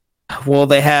 Well,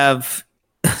 they have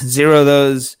 0 of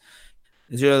those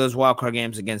wildcard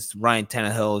games against Ryan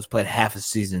Tannehill, who's played half a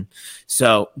season.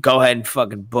 So go ahead and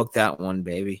fucking book that one,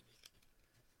 baby.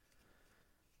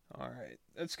 All right,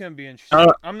 that's gonna be interesting.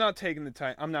 I'm not taking the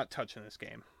time. I'm not touching this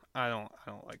game. I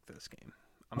don't like this game.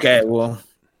 Okay, well,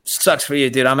 sucks for you,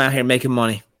 dude. I'm out here making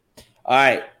money. All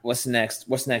right, what's next?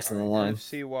 What's next on the line?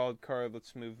 NFC wild card.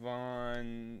 Let's move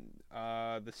on.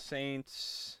 The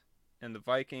Saints and the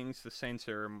Vikings. The Saints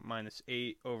are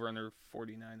 -8 over under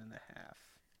 49.5.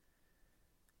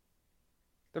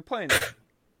 They're playing.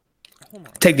 Hold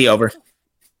on. Take the over.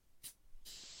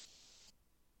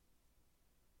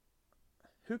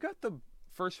 Who got the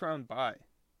first round bye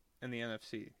in the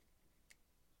NFC?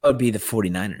 That would be the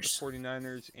 49ers. The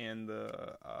 49ers and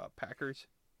the Packers?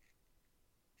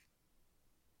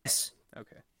 Yes.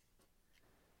 Okay.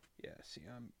 Yeah, see,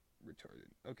 I'm retarded.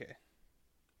 Okay.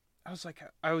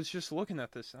 I was just looking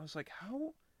at this, and I was like,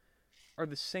 how are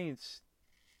the Saints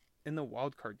in the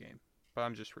wild card game? But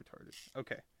I'm just retarded.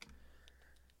 Okay.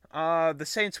 The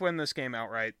Saints win this game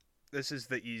outright. This is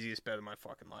the easiest bet of my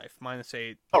fucking life.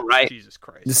 -8. All right. Jesus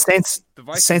Christ. The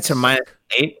Saints are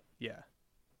 -8? Yeah.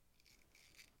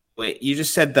 Wait, you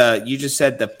just said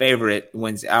the favorite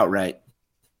wins outright.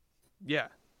 Yeah.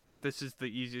 This is the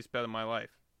easiest bet of my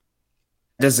life.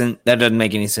 That doesn't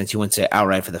make any sense. You wouldn't say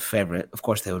outright for the favorite. Of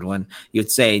course they would win.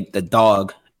 You'd say the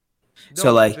dog. No,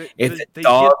 so if the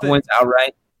dog wins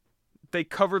outright, they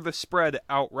cover the spread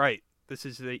outright. This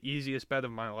is the easiest bet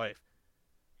of my life.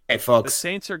 Hey, folks. The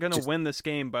Saints are going to win this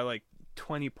game by like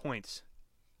 20 points.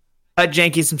 Cut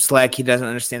Janke some slack. He doesn't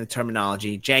understand the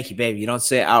terminology. Janke, baby, you don't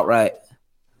say outright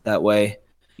that way.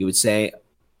 You would say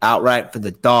outright for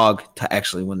the dog to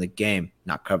actually win the game,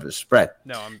 not cover the spread.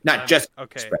 No,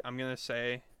 okay. Spread. I'm going to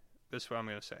say this is what I'm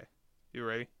going to say. You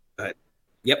ready? Go ahead.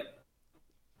 Yep.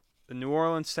 The New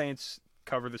Orleans Saints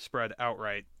cover the spread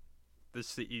outright. This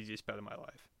is the easiest bet of my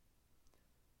life.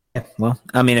 Yeah, well,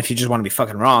 I mean, if you just want to be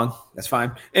fucking wrong, that's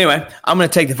fine. Anyway, I'm going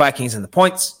to take the Vikings and the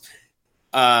points.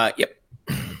 Yep.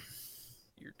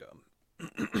 You're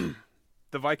dumb.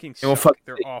 The Vikings suck.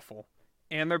 They're awful.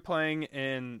 And they're playing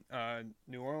in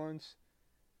New Orleans.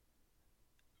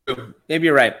 Maybe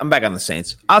you're right. I'm back on the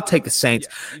Saints. I'll take the Saints.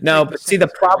 No, but see the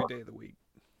problem. Every day of the week.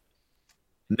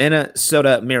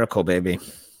 Minnesota Miracle, baby.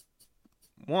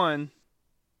 One,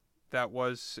 that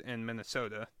was in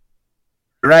Minnesota.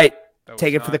 Right.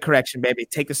 Take it for the correction, baby.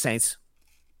 Take the Saints.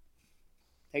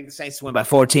 Take the Saints to win by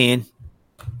 14.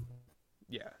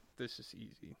 Yeah, this is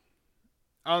easy.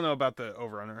 I don't know about the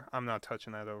over-under. I'm not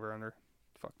touching that over-under.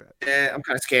 Fuck that. Yeah, I'm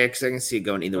kind of scared because I can see it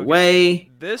going either way.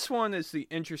 This one is the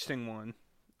interesting one.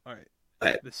 All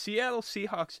right. The Seattle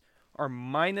Seahawks are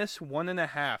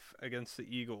 -1.5 against the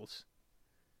Eagles.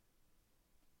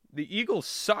 The Eagles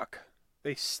suck.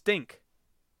 They stink.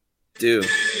 Dude.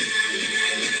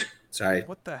 Sorry.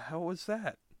 What the hell was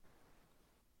that?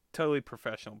 Totally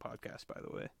professional podcast, by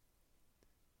the way.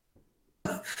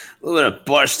 A little bit of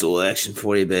barstool action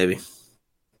for you, baby.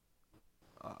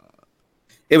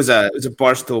 It was a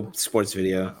barstool sports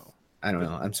video. No. I don't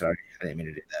know. I'm sorry. I didn't mean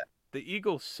to do that. The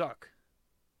Eagles suck.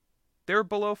 They're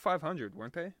below 500,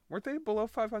 weren't they? Weren't they a below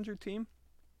 500 team?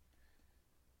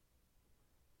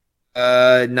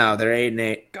 No, they're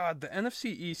 8-8. God, the NFC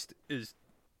East is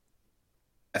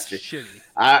shitty.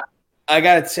 I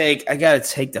gotta take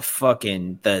the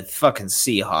fucking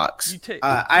Seahawks.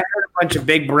 I heard a bunch of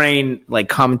big brain like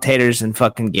commentators and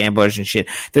fucking gamblers and shit.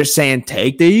 They're saying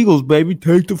take the Eagles, baby,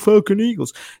 take the fucking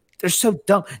Eagles. They're so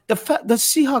dumb. The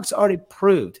Seahawks already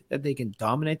proved that they can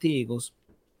dominate the Eagles.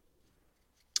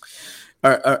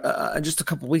 Just a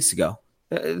couple weeks ago,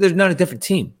 they're not a different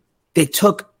team. They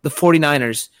took the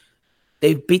 49ers.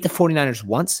 They beat the 49ers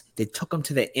once. They took them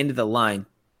to the end of the line.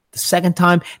 The second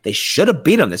time, they should have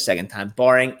beat them the second time,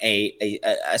 barring a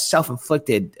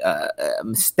self-inflicted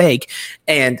mistake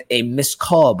and a missed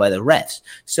call by the refs.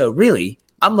 So really,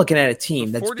 I'm looking at a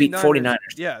team that's beat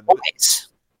 49ers twice.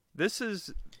 The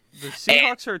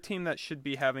Seahawks are a team that should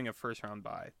be having a first-round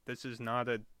bye. This is not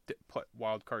a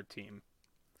wild card team.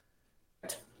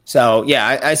 So,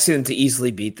 yeah, I see them to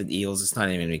easily beat the Eagles. It's not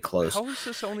even going to be close. How is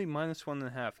this only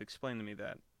 -1.5? Explain to me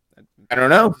that. I don't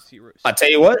know. I'll tell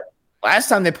you what. Last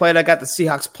time they played, I got the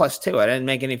Seahawks +2. I didn't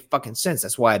make any fucking sense.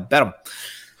 That's why I bet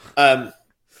them.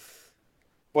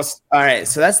 All right?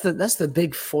 So that's the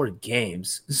big 4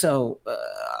 games. So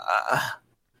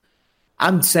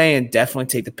I'm saying definitely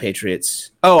take the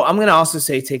Patriots. Oh, I'm gonna also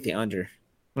say take the under. I'm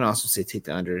gonna also say take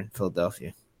the under in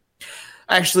Philadelphia.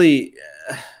 Actually,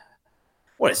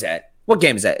 what is that? What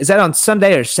game is that? Is that on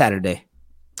Sunday or Saturday?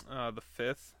 The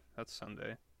 5th. That's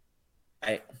Sunday.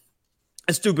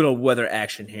 A stupid old weather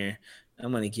action here.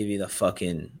 I'm gonna give you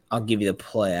I'll give you the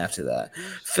play after that.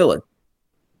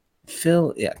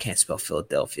 Yeah, I can't spell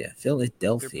Philadelphia.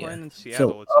 Philadelphia. They're playing in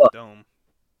Seattle. It's a dome.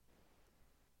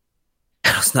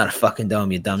 It's not a fucking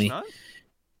dome, you dummy.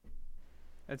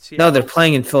 It's not? No, they're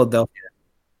playing in Philadelphia.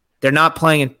 They're not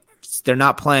playing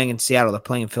in Seattle. They're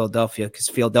playing in Philadelphia because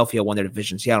Philadelphia won their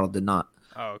division. Seattle did not.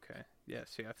 Oh, okay. Yeah,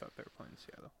 see, I thought they were playing in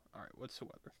Seattle. All right, what's the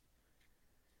weather?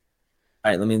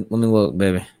 All right, let me look,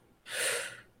 baby.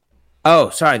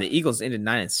 Oh, sorry, the Eagles ended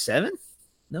 9-7.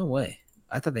 No way.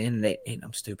 I thought they ended 8-8.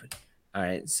 I'm stupid. All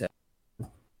right, so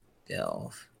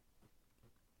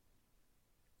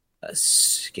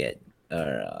let's get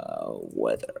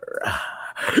weather.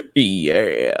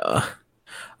 Yeah.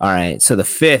 All right, so the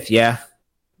 5th, yeah.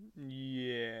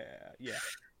 Yeah.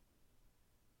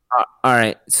 All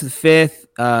right, so the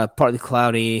 5th, partly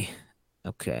cloudy.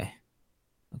 Okay.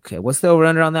 What's the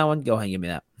over/under on that one? Go ahead and give me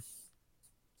that.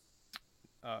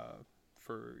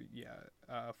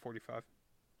 45.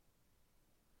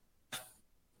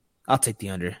 I'll take the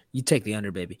under. You take the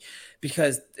under, baby,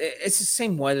 because it's the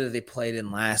same weather they played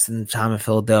in last in the time in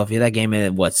Philadelphia. That game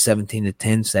ended 17-10,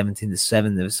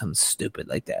 17-7. There was something stupid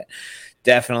like that.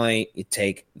 Definitely, you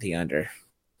take the under.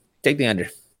 Take the under.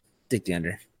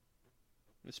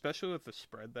 Especially with the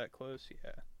spread that close,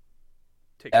 yeah.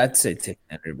 I'd say take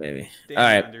the under, baby. All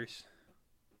right. Unders.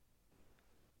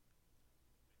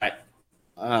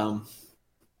 All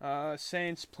right.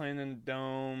 Saints playing in the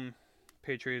dome.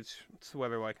 Patriots, what's the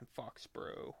weather like in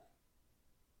Foxborough?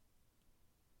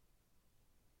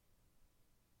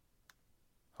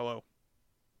 Hello?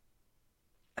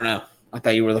 I don't know. I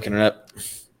thought you were looking it up.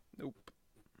 Nope.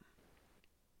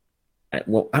 All right,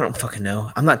 well, I don't fucking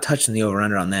know. I'm not touching the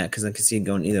over-under on that because I can see it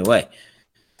going either way.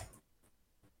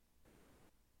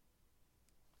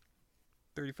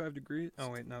 35 degrees? Oh,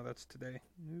 wait, no, that's today.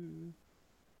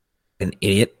 An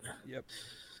idiot. Yep.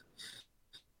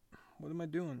 What am I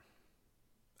doing?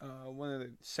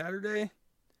 Saturday?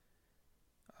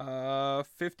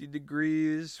 50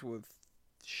 degrees with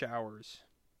showers.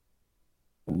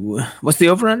 Ooh. What's the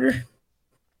over-under?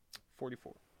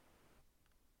 44.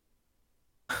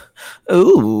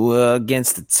 Ooh,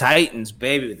 against the Titans,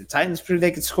 baby. The Titans proved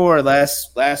they could score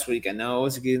last week. I know it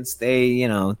was against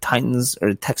Titans or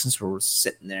the Texans were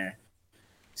sitting there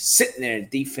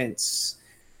defense,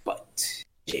 but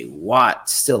Jay Watt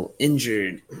still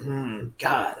injured.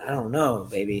 God, I don't know,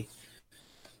 baby.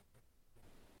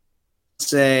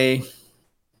 Say,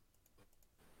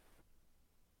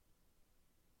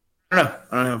 I don't know.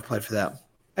 I don't have a play for that.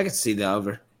 I can see the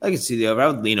over. I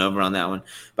would lean over on that one,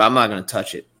 but I'm not going to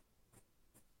touch it.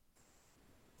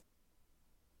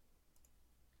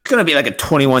 It's going to be like a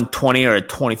 21-20 or a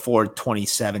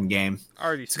 24-27 game.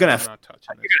 I'm not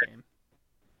touching this game.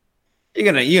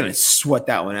 You're gonna sweat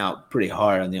that one out pretty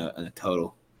hard on the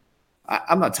total.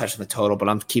 I'm not touching the total, but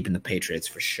I'm keeping the Patriots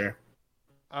for sure.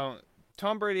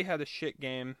 Tom Brady had a shit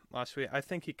game last week. I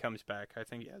think he comes back. I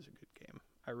think he has a good game.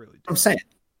 I really do. I'm saying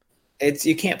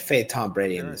you can't fade Tom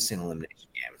Brady in the single elimination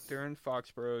game. They're in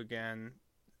Foxborough again.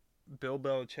 Bill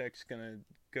Belichick's gonna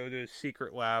go to a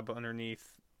secret lab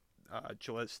underneath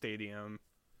Gillette Stadium,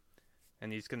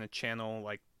 and he's gonna channel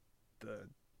like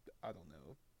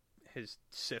his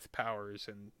Sith powers,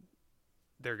 and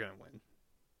they're gonna win.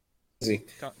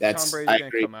 Tom Brady's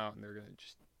gonna come out, and they're gonna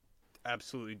just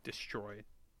absolutely destroy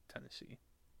Tennessee.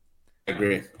 I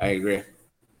agree.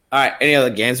 All right, any other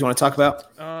games you want to talk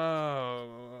about?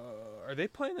 Are they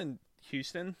playing in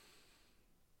Houston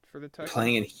for the Texans?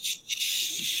 Playing in,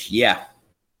 yeah.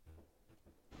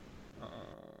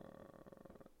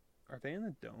 Are they in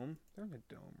a dome? They're in a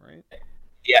dome, right?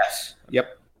 Yes. Okay.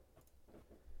 Yep.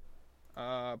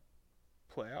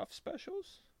 Playoff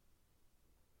specials?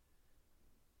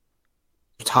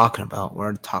 We're talking about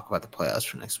the playoffs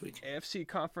for next week. AFC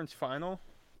Conference Final?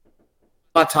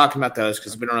 I'm not talking about those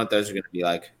because we don't know what those are going to be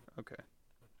like. Okay.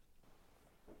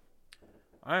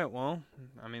 All right, well,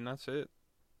 I mean, that's it.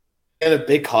 Any other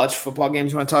big college football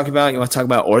games you want to talk about? You want to talk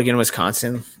about Oregon,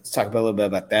 Wisconsin? Let's talk about a little bit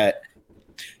about that.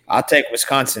 I'll take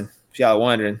Wisconsin. If y'all are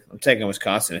wondering, I'm taking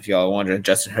Wisconsin. If y'all are wondering,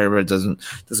 Justin Herbert doesn't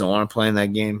want to play in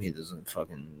that game. He doesn't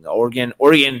fucking Oregon's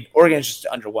just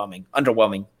underwhelming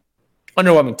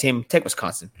team. Take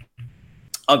Wisconsin.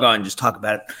 I'll go and just talk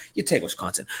about it. You take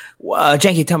Wisconsin.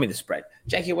 Janke, tell me the spread.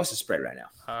 Janke, what's the spread right now?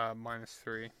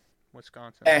 -3,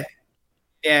 Wisconsin.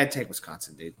 Yeah, take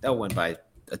Wisconsin, dude. They'll win by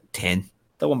a 10.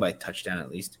 They'll win by a touchdown at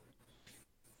least.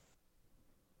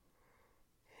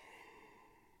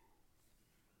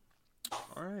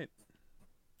 All right.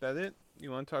 That it?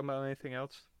 You want to talk about anything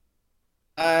else?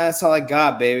 That's all I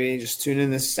got, baby. Just tune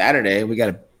in this Saturday. We got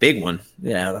a big one.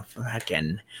 Yeah,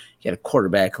 again, you got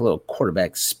a little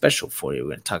quarterback special for you.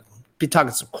 We're gonna be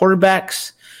talking some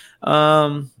quarterbacks.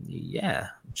 Yeah,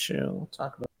 I'm sure we'll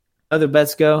talk about other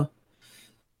bets go.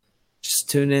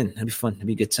 Just tune in. It'll be fun. It'll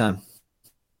be a good time.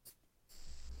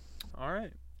 All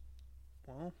right.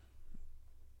 Well,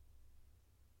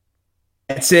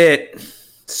 that's it.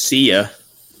 See ya.